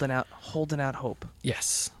there. Holding out hope.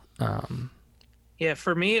 Yes. Yeah,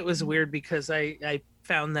 for me it was weird because I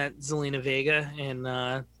found that Zelina Vega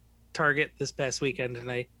in Target this past weekend, and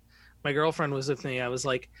my girlfriend was with me. I was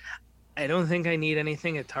like, I don't think I need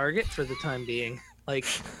anything at Target for the time being. Like,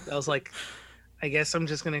 I was like, I guess I'm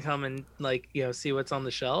just gonna come and see what's on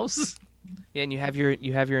the shelves. Yeah, and you have your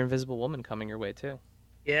Invisible Woman coming your way too.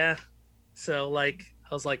 Yeah, so I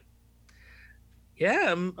was like,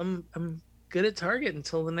 yeah, I'm good at Target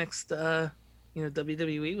until the next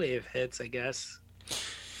WWE wave hits, I guess.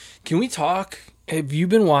 Can we talk? Have you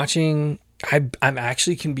been watching? I'm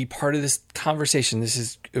actually can be part of this conversation. This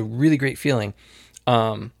is a really great feeling.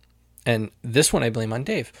 And this one I blame on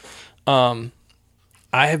Dave.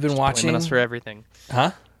 I have been watching. Blaming us for everything.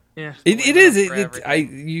 Huh? Yeah. It is.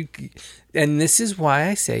 And this is why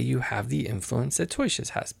I say you have the influence that Toy Shiz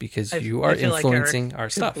has, because you are influencing like our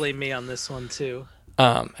stuff. Blame me on this one too.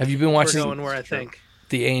 Have you been watching? We're going where I think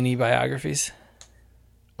the A&E biographies?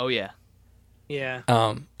 Oh yeah. Yeah.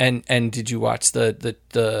 And did you watch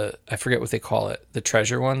the I forget what they call it, the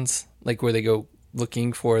treasure ones, like where they go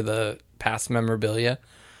looking for the past memorabilia?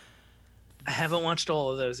 I haven't watched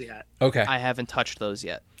all of those yet. Okay. I haven't touched those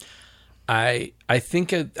yet. I think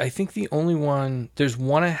the only one, there's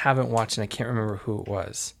one I haven't watched and I can't remember who it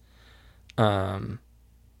was. I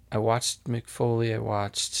watched Mick Foley. I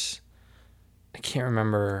can't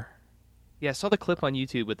remember. Yeah, I saw the clip on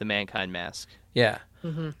YouTube with the Mankind mask. Yeah.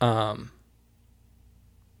 Mm-hmm.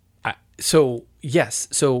 So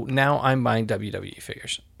now I'm buying WWE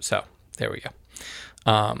figures. So there we go.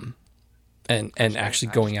 And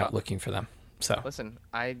actually going out looking for them. So listen,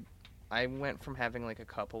 I went from having like a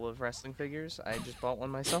couple of wrestling figures. I just bought one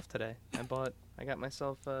myself today. I got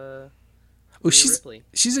myself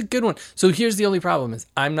she's a good one. So here's the only problem is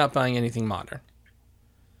I'm not buying anything modern.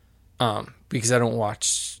 Because I don't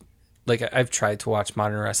watch, like I've tried to watch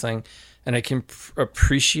modern wrestling, and I can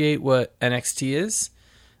appreciate what NXT is.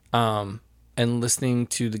 And listening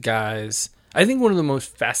to the guys I think one of the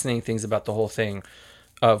most fascinating things about the whole thing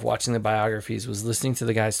of watching the biographies was listening to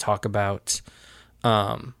the guys talk about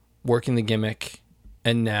working the gimmick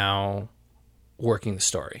and now working the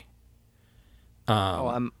story.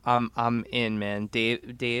 I'm in, man.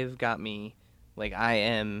 Dave got me. Like, I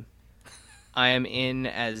am in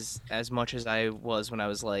as much as I was when I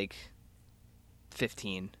was like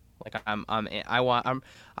 15. Like, I'm in. I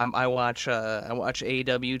watch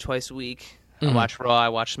AEW twice a week. I watch Raw. I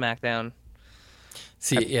watch SmackDown.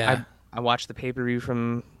 I watched the pay-per-view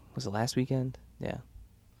from, was it last weekend? Yeah.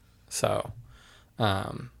 So,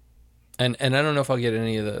 and I don't know if I'll get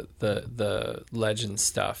any of the Legends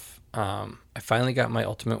stuff. I finally got my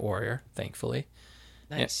Ultimate Warrior, thankfully.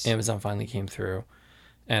 Nice. Amazon finally came through,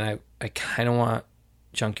 and I kind of want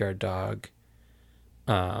Junkyard Dog.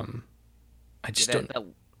 I just don't.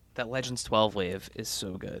 That Legends 12 wave is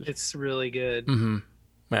so good. It's really good. Mm-hmm.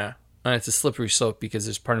 Yeah, and it's a slippery slope because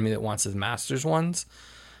there's part of me that wants the Masters ones,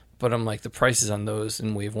 but I'm like, the prices on those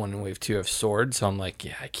in Wave 1 and Wave 2 have soared, so I'm like,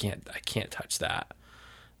 yeah, I can't touch that.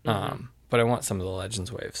 Mm-hmm. But I want some of the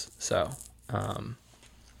Legends waves. So, I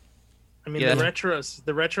mean, the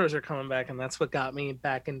retros are coming back, and that's what got me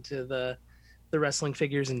back into the wrestling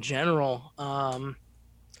figures in general. And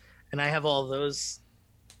I have all those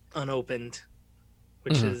unopened,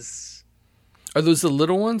 which is. Are those the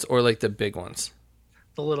little ones or like the big ones?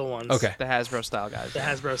 The little ones. Okay. The Hasbro style guys. The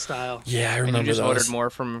Hasbro style. Yeah, I remember and you just those. ordered more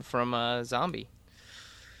from Zombie.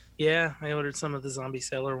 Yeah, I ordered some of the Zombie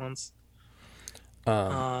Sailor ones.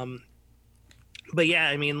 But yeah,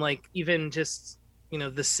 I mean, like, even just,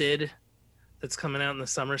 the Sid that's coming out in the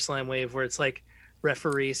SummerSlam wave, where it's like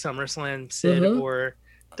referee SummerSlam Sid or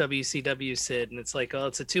WCW Sid, and it's like, oh,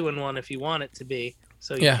 it's a 2-in-1 if you want it to be,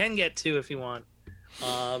 so you can get 2 if you want.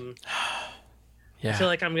 I feel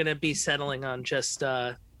like I'm gonna be settling on just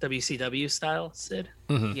WCW style Sid.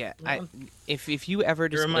 Mm-hmm. Yeah, if you ever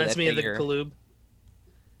display, it reminds that me figure, of the Galoob.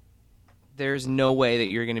 There's no way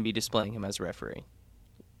that you're going to be displaying him as a referee.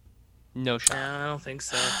 No shot. I don't think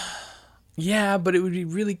so. Yeah, but it would be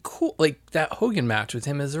really cool, like that Hogan match with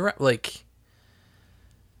him as a like.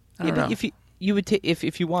 I don't know. But if you would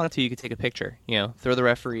if you wanted to, you could take a picture. Throw the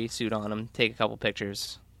referee suit on him, take a couple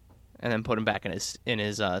pictures, and then put him back in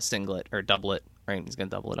his singlet or doublet. Right, he's gonna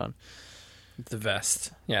double it on the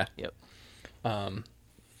vest. Yeah. Yep.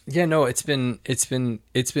 Yeah. No, it's been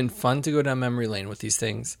fun to go down memory lane with these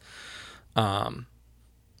things.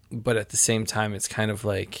 But at the same time, it's kind of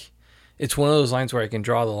like, it's one of those lines where I can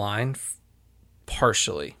draw the line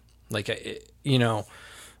partially. Like,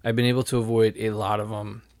 I've been able to avoid a lot of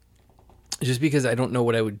them just because I don't know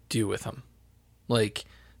what I would do with them. Like,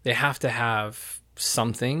 they have to have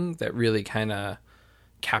something that really kind of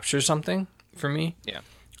captures something for me. Yeah.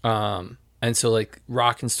 And so like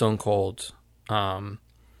Rock and Stone Cold,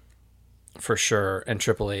 for sure, and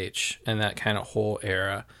Triple H and that kind of whole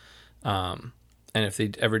era. And if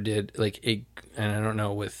they ever did like and I don't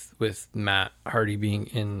know with Matt Hardy being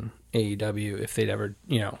in AEW, if they'd ever,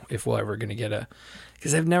 if we're ever going to get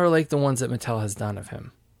because I've never liked the ones that Mattel has done of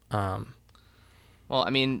him. Well, I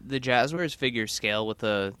mean, the Jazzwares figures scale with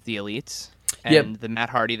the elites, and the Matt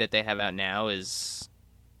Hardy that they have out now is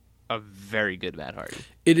a very good Matt Hardy.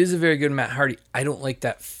 It is a very good Matt Hardy. I don't like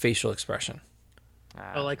that facial expression.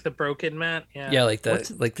 Oh, like the broken Matt? Yeah. Yeah, like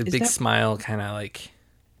the big smile, kind of like.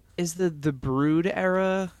 Is the Brood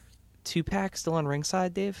era 2-pack still on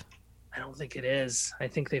ringside, Dave? I don't think it is. I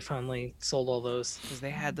think they finally sold all those. Because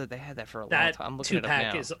they had that for a long that time. I'm looking it up now.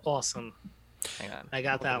 2-pack is awesome. Hang on, I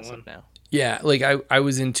got that one now. Yeah, like I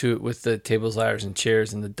was into it with the tables, ladders, and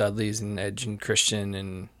chairs, and the Dudleys and Edge and Christian,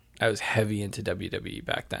 and I was heavy into WWE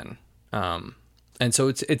back then. And so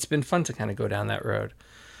it's been fun to kind of go down that road.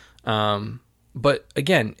 But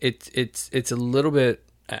again, it's a little bit.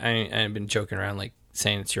 I've been joking around like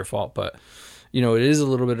saying it's your fault, but it is a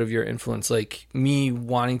little bit of your influence. Like me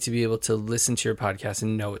wanting to be able to listen to your podcast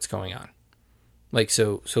and know what's going on. Like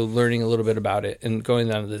so learning a little bit about it and going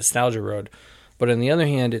down the nostalgia road. But on the other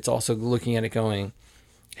hand, it's also looking at it going,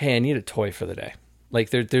 hey, I need a toy for the day. Like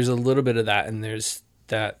there's a little bit of that, and there's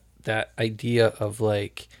that idea of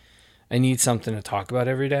like, I need something to talk about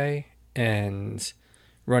every day. And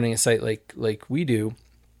running a site like we do,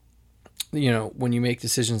 when you make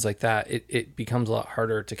decisions like that, it becomes a lot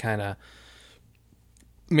harder to kind of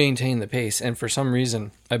maintain the pace. And for some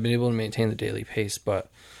reason, I've been able to maintain the daily pace. But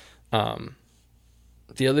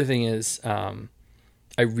the other thing is,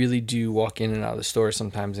 I really do walk in and out of the store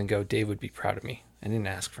sometimes and go, Dave would be proud of me. I didn't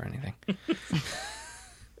ask for anything.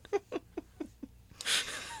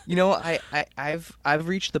 I've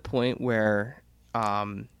reached the point where,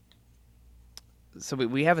 so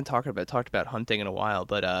we haven't talked about hunting in a while,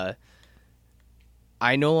 but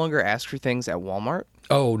I no longer ask for things at Walmart.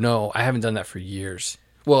 Oh, no. I haven't done that for years.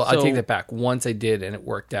 Well, I take that back. Once I did and it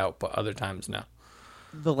worked out, but other times, no.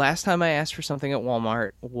 The last time I asked for something at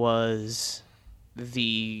Walmart was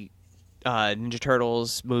the Ninja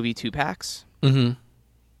Turtles movie 2-packs. Mm-hmm.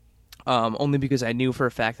 Only because I knew for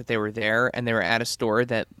a fact that they were there and they were at a store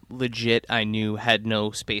that legit I knew had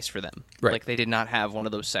no space for them. Right. Like they did not have one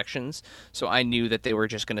of those sections. So I knew that they were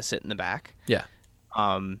just going to sit in the back. Yeah.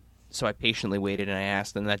 So I patiently waited and I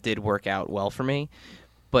asked, and that did work out well for me.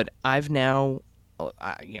 But I've now,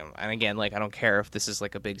 and again, like I don't care if this is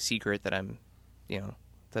like a big secret that I'm,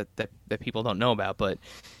 that people don't know about. But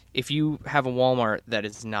if you have a Walmart that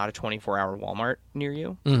is not a 24-hour Walmart near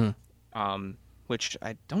you, Mm-hmm. Which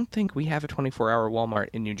I don't think we have a 24-hour Walmart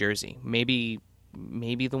in New Jersey. Maybe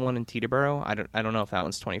the one in Teterboro. I don't know if that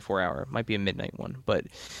one's 24-hour. It might be a midnight one. But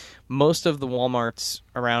most of the Walmarts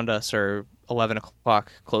around us are 11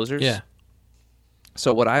 o'clock closers. Yeah.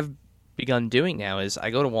 So what I've begun doing now is I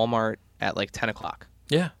go to Walmart at like 10 o'clock.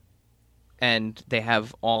 Yeah. And they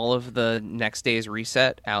have all of the next day's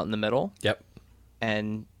reset out in the middle. Yep.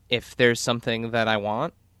 And if there's something that I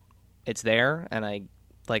want, it's there, and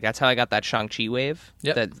that's how I got that Shang-Chi wave.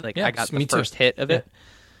 Yep. That Yeah, I got me the too. first hit of Yeah. it.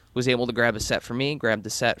 Was able to grab a set for me, grabbed the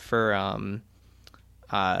set for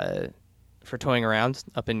Toying Around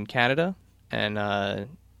up in Canada, and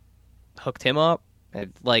hooked him up.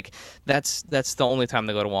 And, that's the only time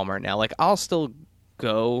to go to Walmart now. Like I'll still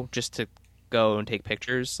go just to go and take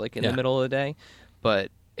pictures in the middle of the day, but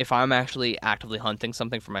if I'm actually actively hunting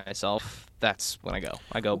something for myself, that's when I go.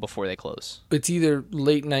 I go before they close. It's either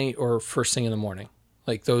late night or first thing in the morning.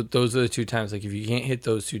 Like those are the two times. Like if you can't hit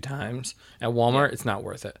those two times at Walmart, it's not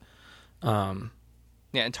worth it. Yeah,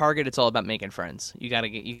 in Target, it's all about making friends. You gotta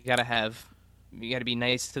be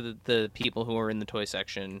nice to the people who are in the toy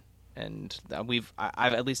section. And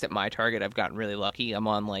I've at least at my Target, I've gotten really lucky. I'm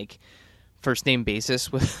on first name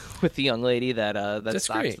basis with the young lady that That's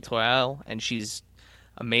stocks great. the toy aisle, and she's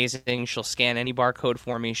amazing. She'll scan any barcode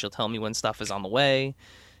for me. She'll tell me when stuff is on the way.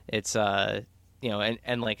 It's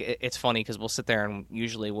it's funny because we'll sit there and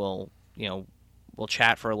usually we'll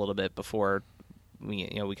chat for a little bit before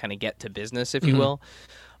we kind of get to business, if you will.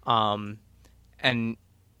 And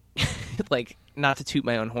not to toot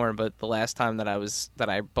my own horn, but the last time that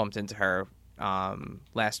I bumped into her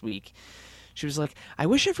last week, she was like, I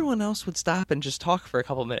wish everyone else would stop and just talk for a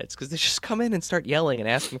couple minutes, because they just come in and start yelling and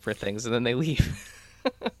asking for things and then they leave.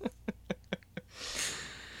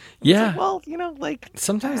 Yeah. Well,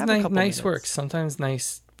 sometimes have a couple nice minutes. works. Sometimes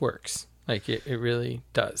nice works. Like it really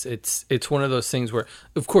does. It's one of those things where,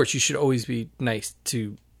 of course, you should always be nice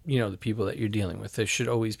to the people that you're dealing with. There should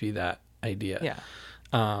always be that idea.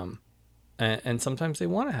 Yeah. And sometimes they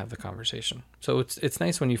want to have the conversation. So it's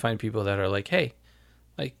nice when you find people that are like, hey,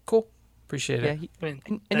 cool, appreciate it. Yeah, And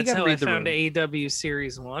you that's gotta how I read the found room. AEW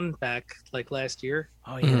Series 1 back last year.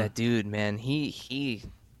 Oh yeah, that dude, man.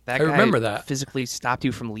 That I guy remember that. physically stopped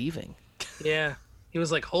you from leaving. Yeah. He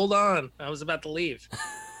was like, hold on. I was about to leave.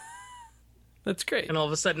 That's great. And all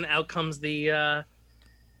of a sudden out came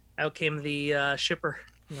the shipper.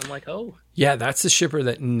 And I'm like, oh. Yeah, that's the shipper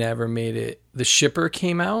that never made it. The shipper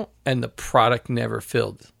came out and the product never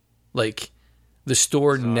filled. Like the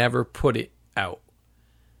store never put it out,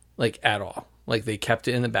 at all. Like they kept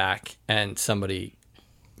it in the back and somebody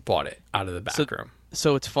bought it out of the back room.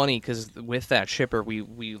 So it's funny because with that shipper,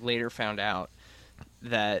 we later found out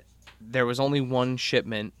that there was only one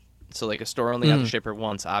shipment. So a store only got the shipper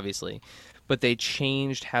once, obviously, but they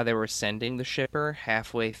changed how they were sending the shipper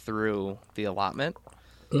halfway through the allotment.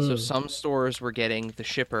 So some stores were getting the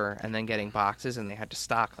shipper and then getting boxes, and they had to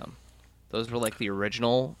stock them. Those were the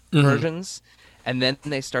original versions, and then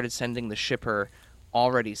they started sending the shipper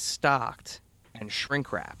already stocked and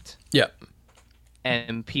shrink wrapped. Yep.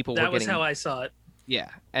 And people were That was getting, how I saw it. yeah,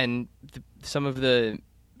 and some of the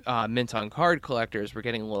mint on card collectors were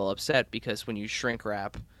getting a little upset because when you shrink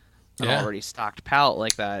wrap an already stocked pallet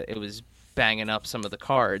like that, it was banging up some of the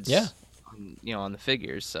cards. Yeah. On the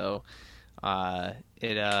figures. So, that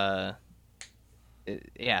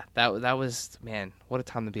was, man, what a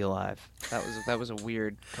time to be alive. That was a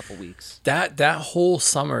weird couple weeks. That whole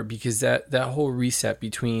summer, because that whole reset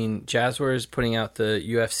between Jazzwares putting out the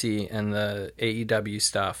UFC and the AEW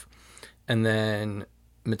stuff, and then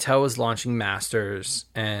Mattel was launching Masters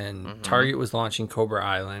and Target was launching Cobra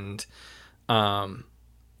Island.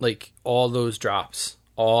 All those drops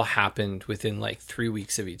all happened within 3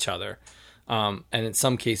 weeks of each other. And in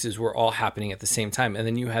some cases were all happening at the same time. And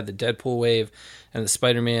then you had the Deadpool wave and the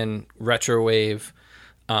Spider-Man retro wave.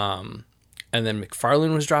 And then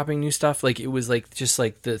McFarlane was dropping new stuff. It was just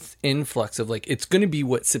the influx of it's going to be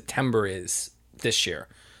what September is this year.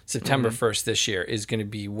 September 1st this year is going to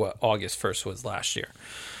be what August 1st was last year.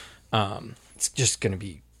 It's just going to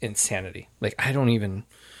be insanity. Like, I don't even,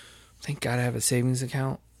 thank God I have a savings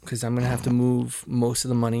account, because I'm going to have to move most of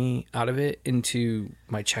the money out of it into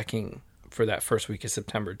my checking for that first week of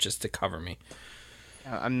September just to cover me.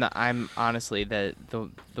 I'm honestly, the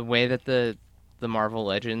way that the Marvel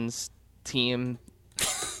Legends team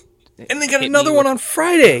and they got another one on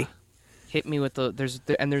Friday. Hit me with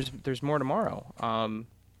there's more tomorrow.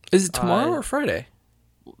 Is it tomorrow or Friday?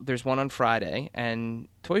 There's one on Friday, and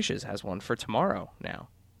Toyshiz has one for tomorrow now.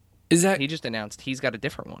 Is that, he just announced he's got a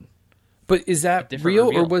different one? But is that real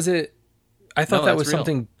reveal. Or was it? I thought that was real.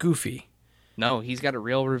 something goofy. No, he's got a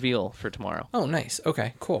real reveal for tomorrow. Oh, nice.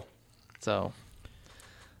 Okay, cool. So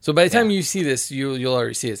by the time you see this, you'll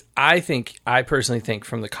already see this. I personally think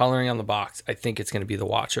from the coloring on the box, I think it's going to be the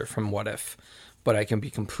Watcher from What If, but I can be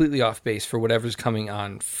completely off base for whatever's coming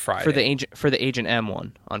on Friday. For the Agent M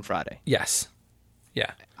one on Friday. Yes.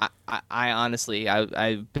 Yeah. I honestly,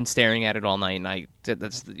 I've been staring at it all night, and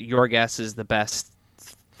your guess is the best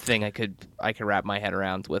thing I could wrap my head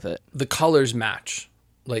around with it. The colors match,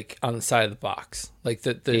 like on the side of the box. Like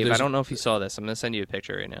Dave, I don't know if you saw this. I'm going to send you a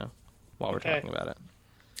picture right now while we're talking about it.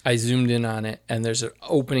 I zoomed in on it, and there's an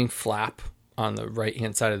opening flap on the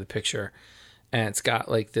right-hand side of the picture, and it's got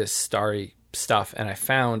like this starry stuff, and I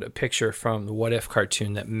found a picture from the What If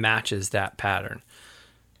cartoon that matches that pattern.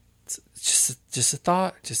 It's just a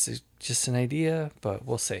thought, just an idea, but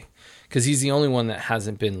we'll see. Because he's the only one that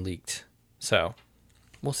hasn't been leaked. So,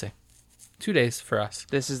 we'll see. 2 days for us.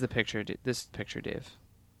 This is the picture, Dave.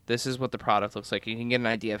 This is what the product looks like. You can get an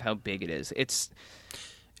idea of how big it is. It's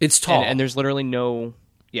tall. And there's literally no...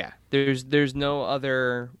 Yeah, there's no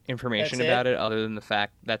other information about it other than the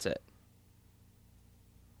fact that's it.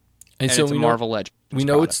 And so it's a Marvel Legends. We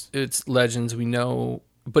know it's Legends. We know,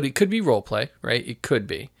 but it could be role play, right? It could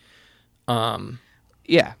be.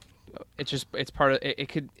 Yeah, it's part of it.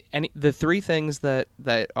 Could the three things that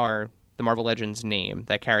are the Marvel Legends name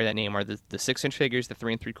that carry that name are the 6-inch figures, the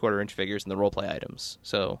 3 3/4-inch figures, and the role play items.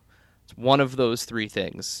 So it's one of those three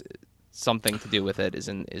things. Something to do with it is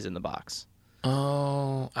in the box.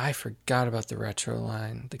 Oh, I forgot about the retro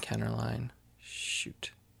line, the Kenner line.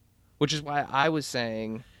 Shoot. Which is why I was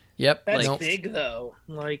saying. Yep, that's big though.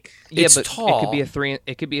 Like it's but tall. It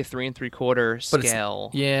could be a 3 3/4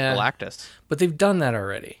 scale. Galactus. But they've done that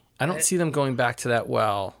already. I don't see them going back to that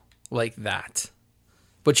well like that.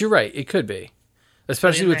 But you're right, it could be,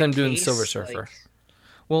 especially with them doing Silver Surfer.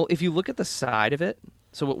 Well, if you look at the side of it,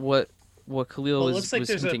 so what Khalil was looks like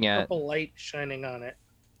there's hinting a at, purple light shining on it.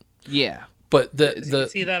 Yeah. But you can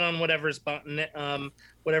see that on whatever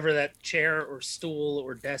that chair or stool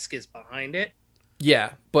or desk is behind it.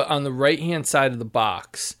 Yeah, but on the right-hand side of the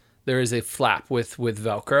box, there is a flap with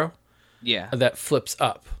Velcro. Yeah. That flips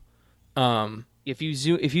up. If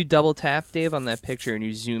you double tap, Dave, on that picture and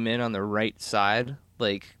you zoom in on the right side,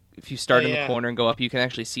 like if you start in the corner and go up, you can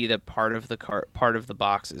actually see that part of the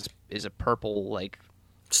box is a purple, like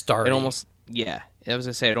star. It almost I was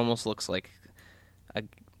gonna say it almost looks like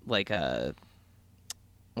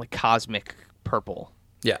cosmic purple.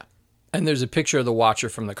 Yeah. And there's a picture of the Watcher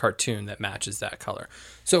from the cartoon that matches that color.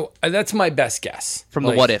 So that's my best guess. From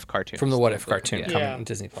the What If cartoon. From the What If cartoon coming on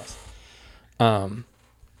Disney+. That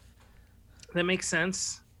makes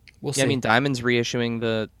sense. We'll see. I mean, Diamond's reissuing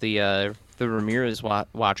the Ramirez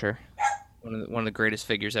Watcher, one of the greatest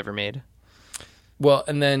figures ever made. Well,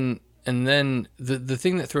 and then the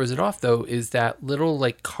thing that throws it off though is that little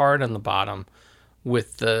like card on the bottom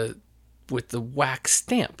with the wax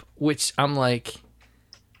stamp, which I'm like,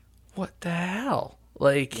 what the hell?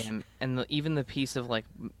 Like, and even the piece of like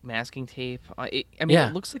masking tape. It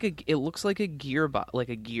looks like a gear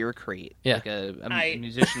crate, like a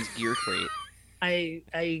musician's gear crate.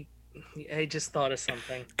 I just thought of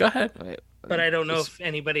something. Go ahead. But I don't know if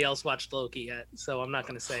anybody else watched Loki yet, so I'm not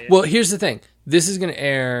going to say it. Well, here's the thing. This is going to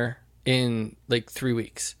air in like 3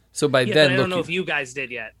 weeks. So by then, but I don't know if you guys did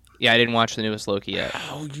yet. Yeah, I didn't watch the newest Loki yet.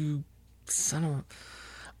 Oh, you son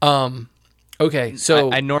of. Okay,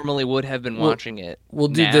 so I normally would have been watching it. We'll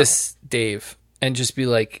do this, Dave, and just be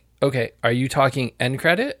like, okay, are you talking end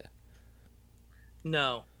credit?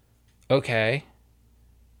 No. Okay.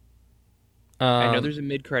 I know there's a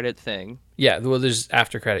mid-credit thing. Yeah, well, there's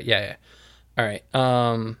after credit. Yeah. All right.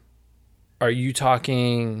 Are you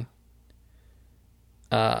talking?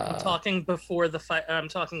 I'm talking before the fight. I'm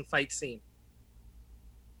talking fight scene.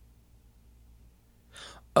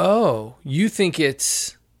 Oh, you think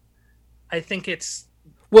it's? I think it's.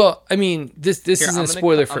 Well, I mean, this isn't a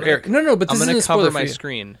spoiler for Eric. No, but this isn't a spoiler for my you.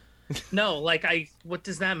 Screen. No, what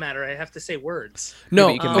does that matter? I have to say words. No,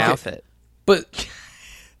 but you can mouth it. But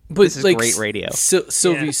This is like great radio.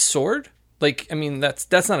 Sylvie's sword? Like, I mean,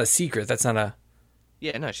 that's not a secret. That's not a...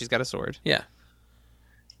 Yeah, no, she's got a sword. Yeah.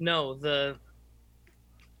 No,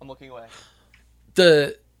 I'm looking away.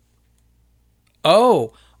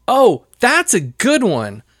 Oh, that's a good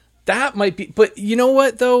one. That might be, but you know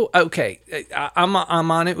what though? Okay, I'm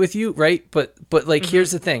on it with you, right? But like,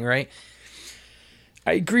 here's the thing, right?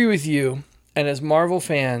 I agree with you, and as Marvel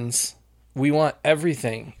fans, we want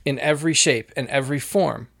everything in every shape and every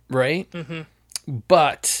form, right?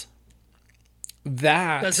 But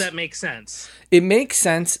does that make sense? It makes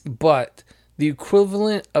sense, but the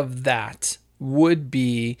equivalent of that would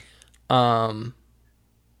be, there's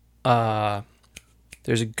a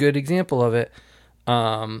good example of it.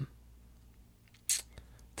 I'm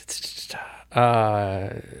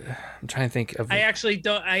trying to think of. I actually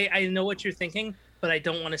don't. I know what you're thinking, but I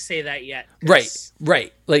don't want to say that yet.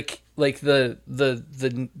 Right. Like the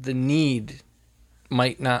need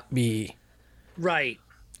might not be right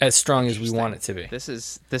as strong as we want it to be. This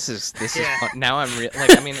is now I'm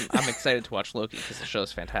I'm excited to watch Loki because the show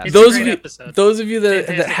is fantastic. Those of you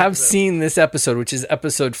that have seen this episode, which is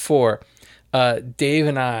episode 4, Dave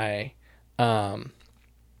and I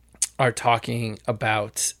are talking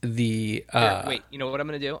about the wait, you know what I'm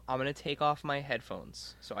gonna do? I'm gonna take off my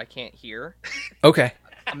headphones so I can't hear. Okay.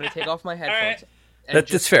 I'm gonna take off my headphones. Right.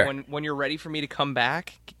 That's fair. When you're ready for me to come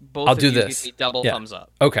back, I'll do this. Give me double thumbs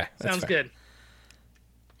up. Okay. Sounds good.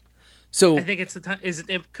 So I think it's the time.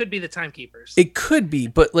 It could be the timekeepers. It could be,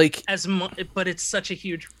 but like but it's such a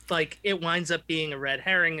huge, like, it winds up being a red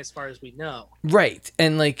herring as far as we know. Right,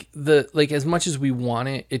 and like as much as we want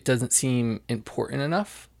it, it doesn't seem important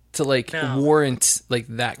enough to warrant like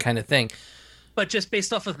that kind of thing. But just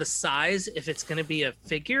based off of the size, if it's going to be a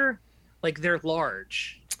figure, like, they're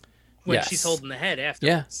large when she's holding the head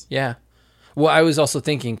afterwards. Yeah. Well, I was also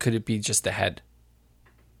thinking, could it be just the head?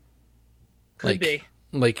 Could be.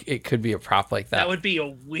 Like, it could be a prop like that. That would be a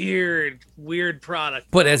weird product.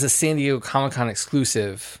 But as a San Diego Comic-Con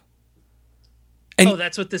exclusive... And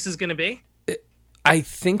that's what this is going to be? I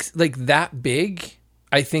think, like, that big,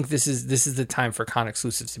 I think this is the time for con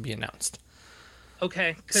exclusives to be announced.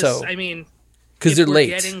 Okay. Because, because they're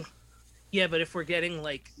late. But if we're getting,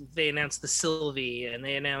 like, they announced the Sylvie, and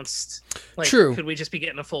they announced... Like, True. Could we just be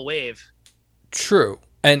getting a full wave? True.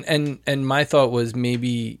 And my thought was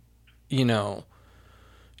maybe,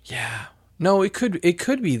 yeah. No, it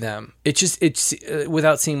could be them. It's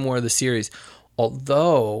without seeing more of the series.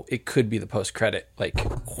 Although it could be the post credit, it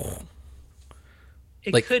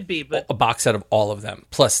could be, but a box set of all of them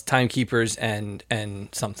plus timekeepers and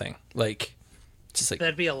something like, just like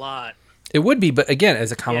that'd be a lot. It would be, but again,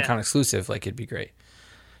 as a Comic-Con exclusive, like, it'd be great.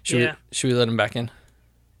 Should we let him back in?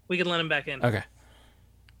 We can let him back in. Okay.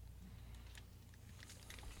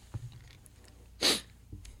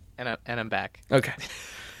 And I'm back. Okay.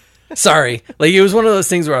 Sorry, like, it was one of those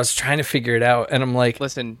things where I was trying to figure it out, and I'm like,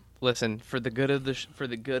 listen. For the good of the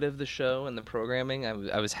show and the programming,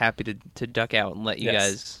 I was happy to duck out and let you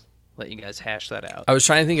guys hash that out. I was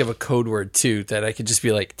trying to think of a code word too that I could just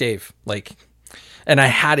be like, Dave, like, and I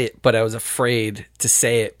had it, but I was afraid to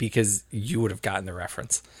say it because you would have gotten the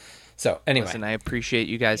reference. So anyway, listen, I appreciate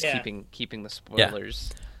you guys keeping the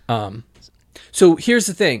spoilers. Yeah. So here's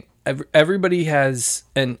the thing. Everybody has,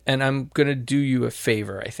 and I'm going to do you a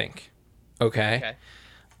favor, I think. Okay.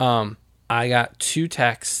 I got 2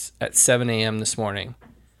 texts at 7 a.m. this morning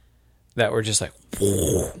that were just like,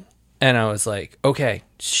 and I was like, okay,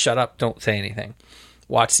 shut up. Don't say anything.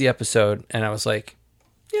 Watch the episode. And I was like,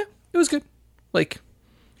 yeah, it was good. Like,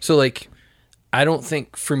 so like, I don't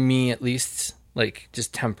think, for me at least, like,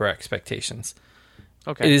 just temper expectations.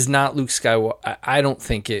 Okay. It is not Luke Skywalker. I don't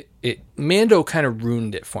think it Mando kind of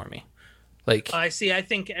ruined it for me. Like, I see. I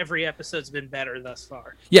think every episode's been better thus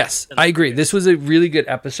far. Yes, I agree. This was a really good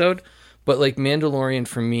episode, but like, Mandalorian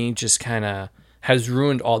for me just kind of has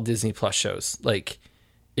ruined all Disney Plus shows. Like,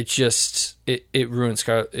 it just it ruined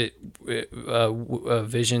Vision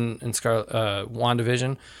and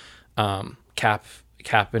WandaVision,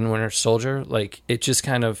 Cap and Winter Soldier. Like, it just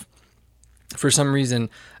kind of, for some reason,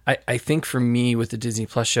 I think for me with the Disney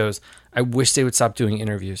Plus shows, I wish they would stop doing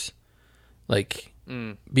interviews, like,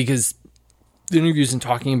 because the interviews and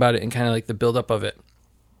talking about it and kind of like the buildup of it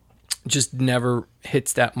just never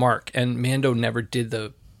hits that mark. And Mando never did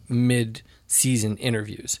the mid-season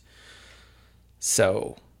interviews,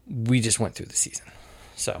 so we just went through the season.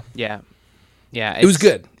 So yeah, it was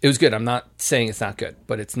good. It was good. I'm not saying it's not good,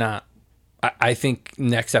 but it's not. I think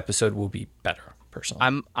next episode will be better.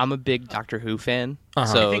 Personally, I'm a big Doctor Who fan,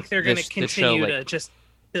 so I think they're going to continue to just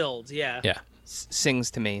build. Yeah.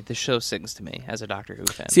 sings to me. The show sings to me as a Doctor Who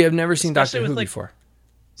fan. See, I've never seen Especially Doctor Who with, like, before.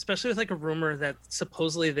 Especially with like a rumor that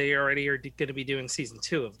supposedly they already are going to be doing season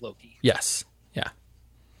 2 of Loki. Yes. Yeah.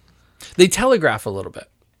 They telegraph a little bit.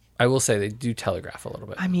 I will say they do telegraph a little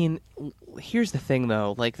bit. I mean, here's the thing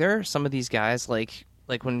though. Like there are some of these guys like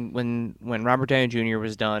when Robert Downey Jr.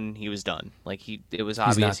 was done, he was done. Like it was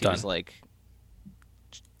obvious he was like,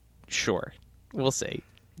 sure, we'll see.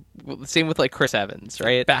 Same with like Chris Evans,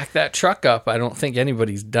 right? Back that truck up. I don't think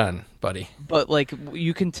anybody's done, buddy. But like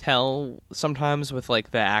you can tell sometimes with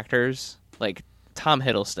like the actors, like Tom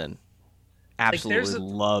Hiddleston absolutely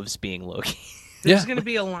loves being Loki. There's going to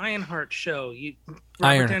be a Lionheart show.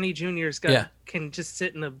 Robert Downey Jr.'s can just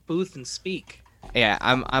sit in a booth and speak. Yeah,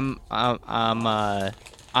 I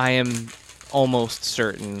am almost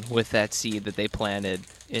certain with that seed that they planted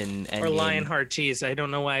in Endgame. Or Lionheart. Jeez, I don't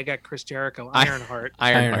know why I got Chris Jericho. Ironheart.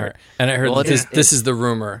 Ironheart. And I heard this is the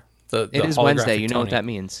rumor. The it is Wednesday. You know what that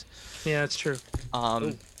means. Yeah, that's true.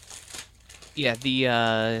 Yeah,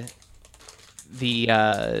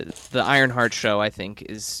 the Ironheart show, I think,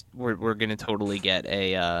 is we're gonna totally get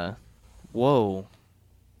a whoa.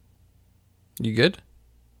 You good?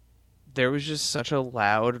 There was just such a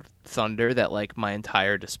loud thunder that like my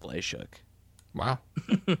entire display shook. Wow.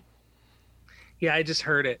 Yeah, I just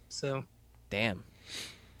heard it. So damn.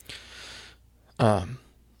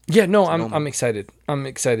 Yeah, no, I'm excited. I'm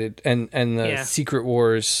excited. And the Secret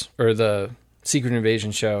Wars or the Secret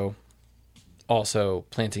Invasion show also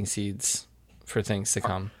planting seeds for things to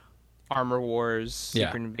come. Armor Wars,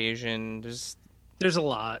 Secret Invasion. There's a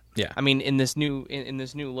lot. Yeah. I mean, in this new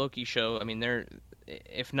Loki show, I mean, there,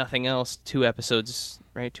 if nothing else, 2 episodes,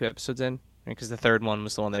 right? 2 episodes in, because the third one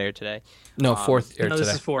was the one that aired today. No, fourth aired today.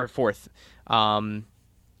 This is fourth. I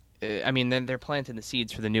mean, then they're planting the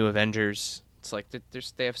seeds for the new Avengers. It's like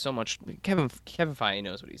they have so much. Kevin Feige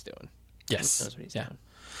knows what he's doing. Yes. He knows what he's doing.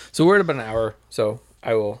 So we're at about an hour, so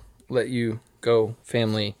I will let you go,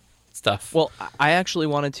 family stuff. Well, I actually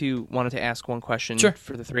wanted to ask one question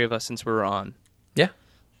for the 3 of us since we're on. Yeah.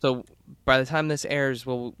 So by the time this airs,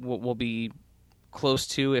 we'll be close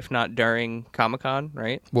to, if not during Comic-Con,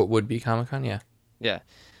 right? What would be Comic-Con? Yeah. Yeah.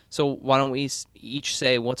 So why don't we each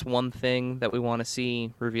say what's one thing that we want to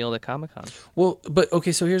see revealed at Comic-Con? Well, but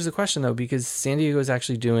okay, so here's the question though, because San Diego is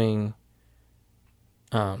actually doing.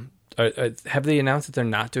 Have they announced that they're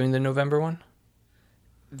not doing the November one?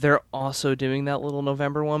 They're also doing that little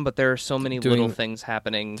November one, but there are so many little things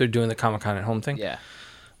happening. They're doing the Comic-Con at home thing? Yeah.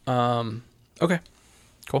 Okay.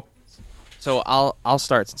 Cool. So I'll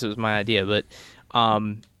start since it was my idea, but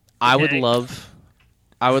I would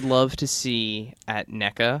love to see at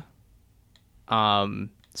NECA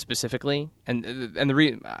specifically, and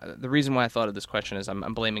the reason why I thought of this question is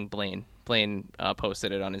I'm blaming Blaine. Blaine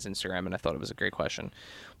posted it on his Instagram, and I thought it was a great question.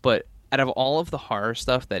 But out of all of the horror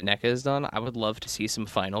stuff that NECA has done, I would love to see some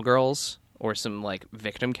Final Girls or some like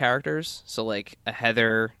victim characters. So like a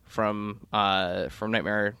Heather from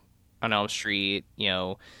Nightmare on Elm Street, you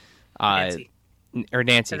know, Nancy. Or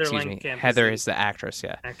Nancy, Heather excuse me. Langenkamp Heather is the actress,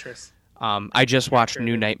 yeah. Actress. I just watched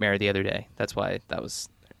New Nightmare the other day. That's why that was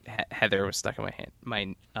Heather was stuck in my hand.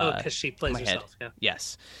 Because she plays herself. Head. Yeah.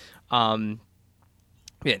 Yes. Yeah,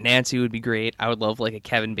 Nancy would be great. I would love like a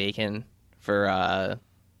Kevin Bacon for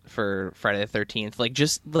Friday the 13th. Like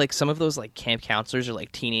just like some of those like camp counselors or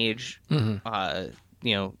like teenage,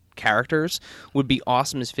 characters would be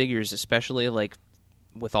awesome as figures, especially like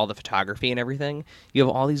with all the photography and everything. You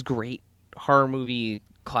have all these great horror movie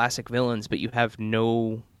classic villains, but you have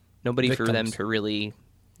nobody victims for them to really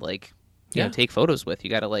like take photos with. You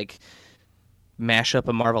got to like mash up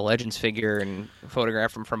a Marvel Legends figure and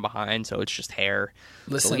photograph them from behind, so it's just hair.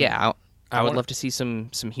 Listen, so, I would love to see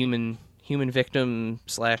some human victim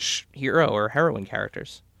 / hero or heroine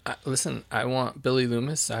characters. Listen, I want Billy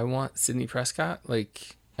Loomis. I want Sidney Prescott.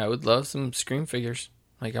 Like, I would love some Scream figures.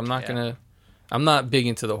 Like, I'm not big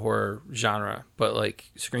into the horror genre, but like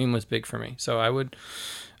Scream was big for me, so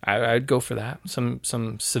I'd go for that.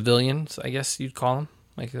 Some civilians, I guess you'd call them.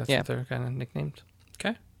 Like that's what they're kind of nicknamed.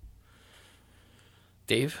 Okay,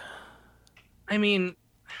 Dave. I mean,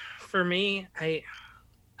 for me, I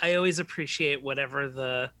always appreciate whatever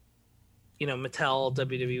the Mattel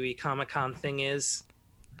WWE Comic-Con thing is.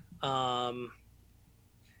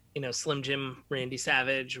 Slim Jim, Randy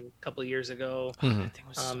Savage a couple of years ago. Mm-hmm. That thing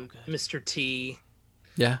was so good. Mr. T.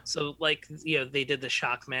 Yeah. So like, they did the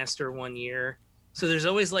Shockmaster one year. So there's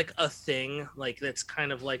always like a thing like that's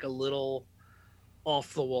kind of like a little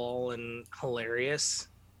off the wall and hilarious.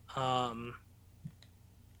 So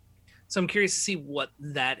I'm curious to see what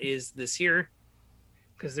that is this year,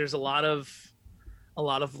 because there's a lot of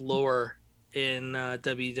lore in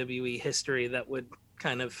WWE history that would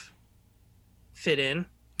kind of fit in.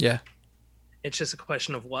 Yeah. It's just a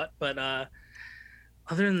question of what. But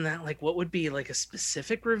other than that, like, what would be like a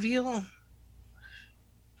specific reveal?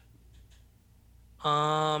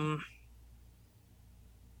 I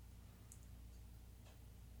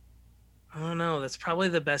don't know. That's probably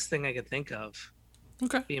the best thing I could think of.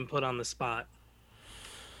 Okay. Being put on the spot.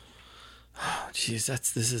 Oh, jeez,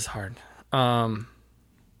 this is hard.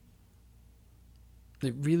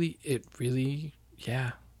 It really,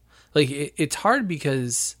 yeah. Like it's hard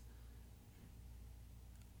because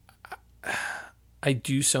I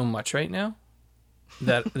do so much right now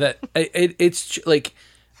it's like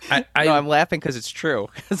I'm laughing because it's true.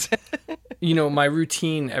 You know, my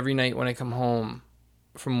routine every night when I come home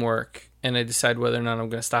from work and I decide whether or not I'm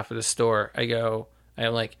going to stop at a store, I'm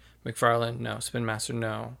like, McFarlane, no. Spin Master,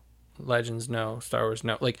 no. Legends, no. Star Wars,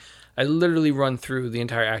 no. Like, I literally run through the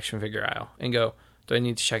entire action figure aisle and go, do I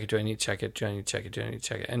need to check it? Do I need to check it? Do I need to check it? Do I need to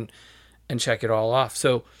check it? And check it all off.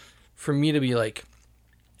 So for me to be like,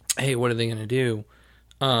 hey, what are they going to do?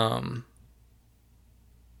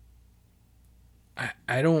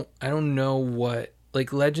 I don't know what,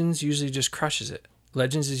 like, Legends usually just crushes it.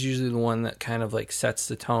 Legends is usually the one that kind of like sets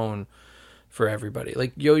the tone for everybody.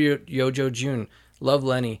 Like Yojo June, love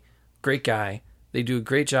Lenny, great guy. They do a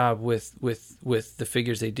great job with the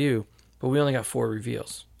figures they do, but we only got 4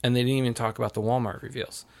 reveals, and they didn't even talk about the Walmart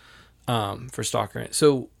reveals for Stalker.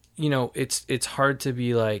 So, you know, it's hard to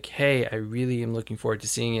be like, hey, I really am looking forward to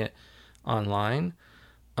seeing it online.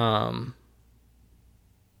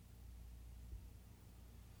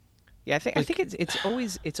 Yeah, I think it's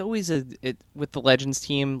always with the Legends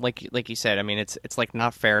team, like you said. I mean, it's like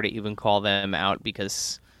not fair to even call them out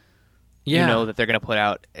because you know that they're going to put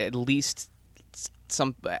out at least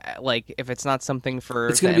some, like, if it's not something for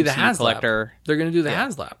it's going to be the MCU HasLab collector, they're going to do the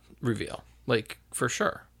HasLab reveal, like, for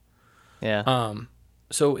sure. Yeah.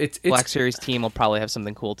 So it's Black Series team will probably have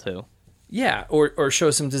something cool too. Yeah, or show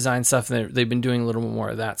some design stuff. They've been doing a little more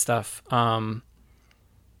of that stuff. You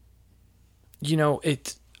know,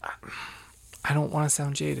 I don't want to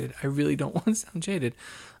sound jaded. I really don't want to sound jaded.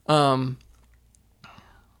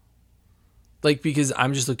 Like, because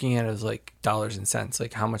I'm just looking at it as like dollars and cents.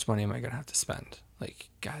 Like, how much money am I going to have to spend? Like,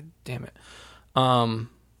 God damn it.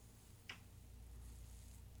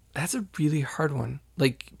 That's a really hard one.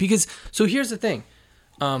 Like, because, so here's the thing.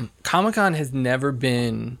 Comic-Con has never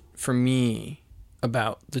been, for me,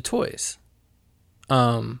 about the toys.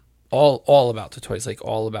 All about the toys, like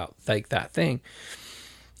all about like that thing.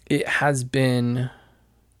 It has been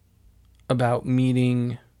about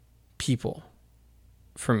meeting people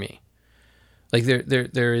for me. Like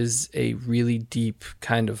there is a really deep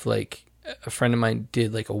kind of, like, a friend of mine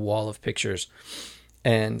did like a wall of pictures,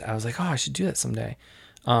 and I was like, oh, I should do that someday.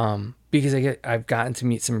 Because I've gotten to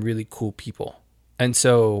meet some really cool people. And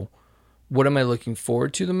so what am I looking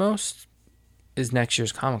forward to the most is next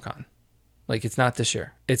year's Comic-Con. Like, it's not this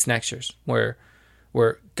year, it's next year's, where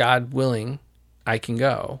God willing, I can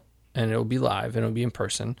go, and it'll be live and it'll be in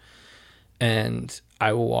person, and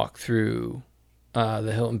I will walk through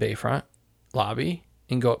the Hilton Bayfront lobby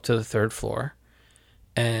and go up to the 3rd floor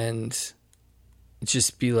and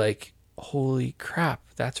just be like, holy crap,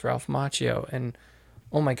 that's Ralph Macchio, and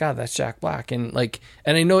oh my God, that's Jack Black. And like,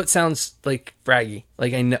 and I know it sounds like braggy,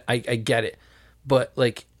 like I get it, but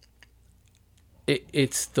like,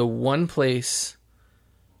 it's the one place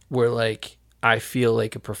where, like, I feel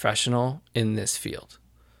like a professional in this field.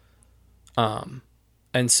 And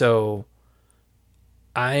so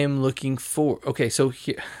I am looking for, okay, so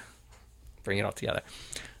here, bring it all together.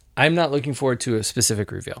 I'm not looking forward to a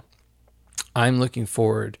specific reveal. I'm looking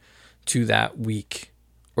forward to that week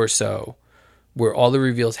or so where all the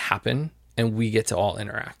reveals happen and we get to all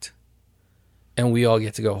interact and we all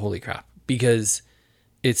get to go, holy crap, because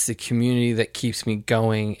it's the community that keeps me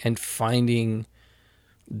going and finding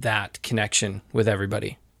that connection with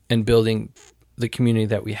everybody and building the community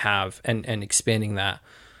that we have and expanding that,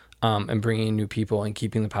 and bringing in new people and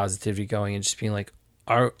keeping the positivity going and just being like,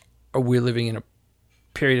 are we living in a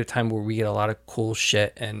period of time where we get a lot of cool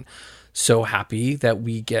shit and so happy that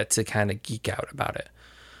we get to kind of geek out about it.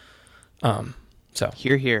 So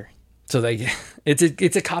Here. So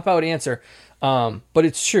it's a cop-out answer. But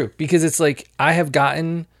it's true, because it's like, I have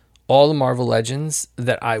gotten all the Marvel Legends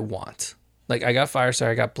that I want. Like, I got Firestar,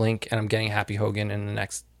 I got Blink, and I'm getting Happy Hogan in the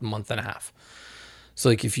next month and a half. So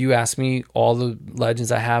like, if you ask me all the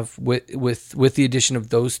Legends I have with the addition of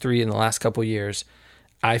those 3 in the last couple of years,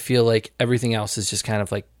 I feel like everything else is just kind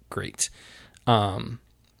of like great. I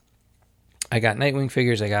got Nightwing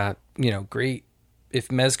figures. I got, great if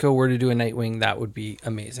Mezco were to do a Nightwing, that would be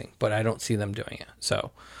amazing. But I don't see them doing it.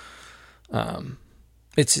 So,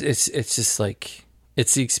 it's just like,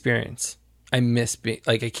 it's the experience. I miss being,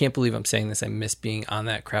 like, I can't believe I'm saying this. I miss being on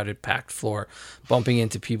that crowded, packed floor, bumping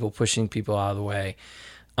into people, pushing people out of the way,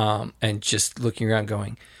 and just looking around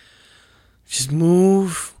going, just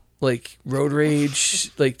move, like road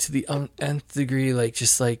rage, like to the nth degree, like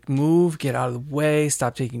just like move, get out of the way,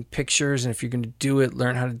 stop taking pictures. And if you're going to do it,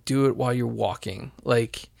 learn how to do it while you're walking.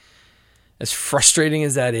 Like, as frustrating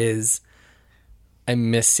as that is, I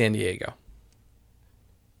miss San Diego.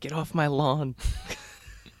 Get off my lawn.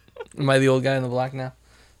 Am I the old guy in the block now?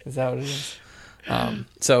 Is that what it is?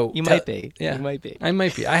 So you might be. Yeah, you might be. I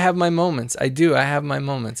might be. I have my moments. I do. I have my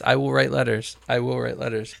moments. I will write letters. I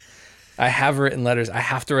have written letters. I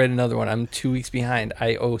have to write another one. I'm 2 weeks behind.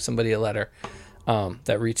 I owe somebody a letter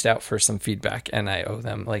that reached out for some feedback, and I owe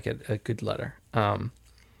them like a good letter.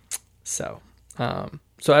 So I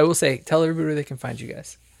will say, tell everybody where they can find you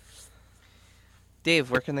guys.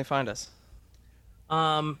 Dave, where can they find us?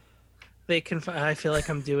 They can. I feel like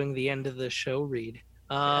I'm doing the end of the show read.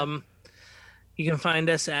 You can find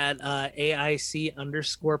us at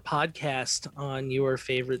AIC_podcast on your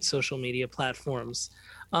favorite social media platforms.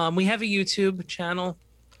 We have a YouTube channel.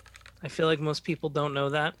 I feel like most people don't know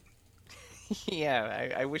that.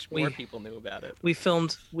 Yeah, I wish more people knew about it. We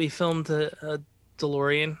filmed a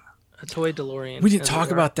DeLorean, a toy DeLorean. We didn't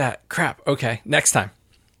talk about that. Crap. Okay, next time.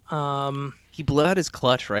 He blew out his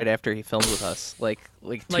clutch right after he filmed with us, like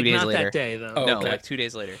 2 days not later. That day though. Oh, No, okay. like 2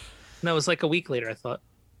 days later. No, it was like a week later, I thought.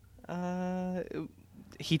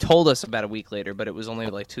 He told us about a week later, but it was only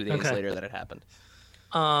like 2 days Okay. later that it happened.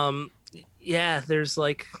 Yeah, there's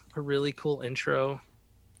like a really cool intro.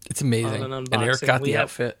 It's amazing. On an And Eric unboxing. got the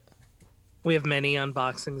outfit. We have many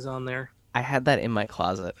unboxings on there. I had that in my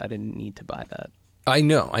closet. I didn't need to buy that. I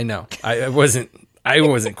know. I wasn't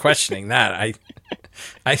questioning that.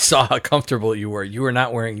 I saw how comfortable you were. You were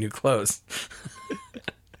not wearing new clothes.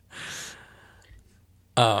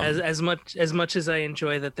 As much as I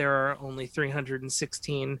enjoy that there are only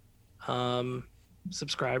 316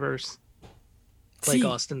 subscribers, like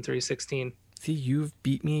Austin 316. See, you've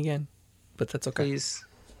beat me again, but that's okay. Please.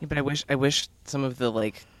 Yeah, but I wish some of the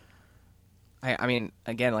like. I mean,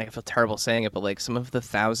 again, like I feel terrible saying it, but like some of the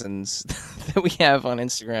thousands that we have on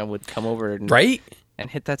Instagram would come over and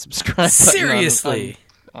hit that subscribe button Seriously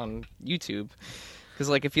on YouTube, because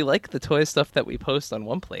like if you like the toy stuff that we post on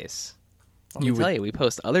one place, let me tell you, we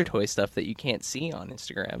post other toy stuff that you can't see on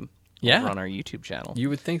Instagram. Yeah, over on our YouTube channel. You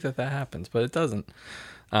would think that happens, but it doesn't.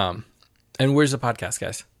 And where's the podcast,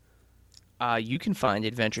 guys? You can find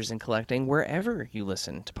Adventures in Collecting wherever you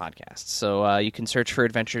listen to podcasts. So you can search for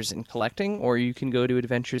Adventures in Collecting, or you can go to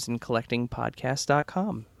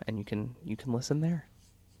adventuresincollectingpodcast.com, and you can listen there.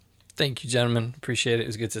 Thank you, gentlemen. Appreciate it. It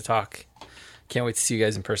was good to talk. Can't wait to see you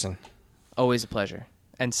guys in person. Always a pleasure.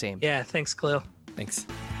 And same. Yeah, thanks, Khalil. Thanks.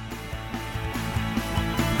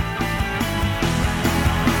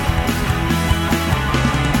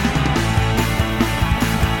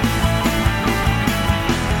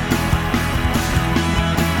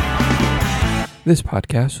 This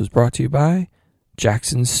podcast was brought to you by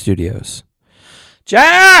Jackson Studios.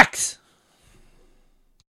 Jax!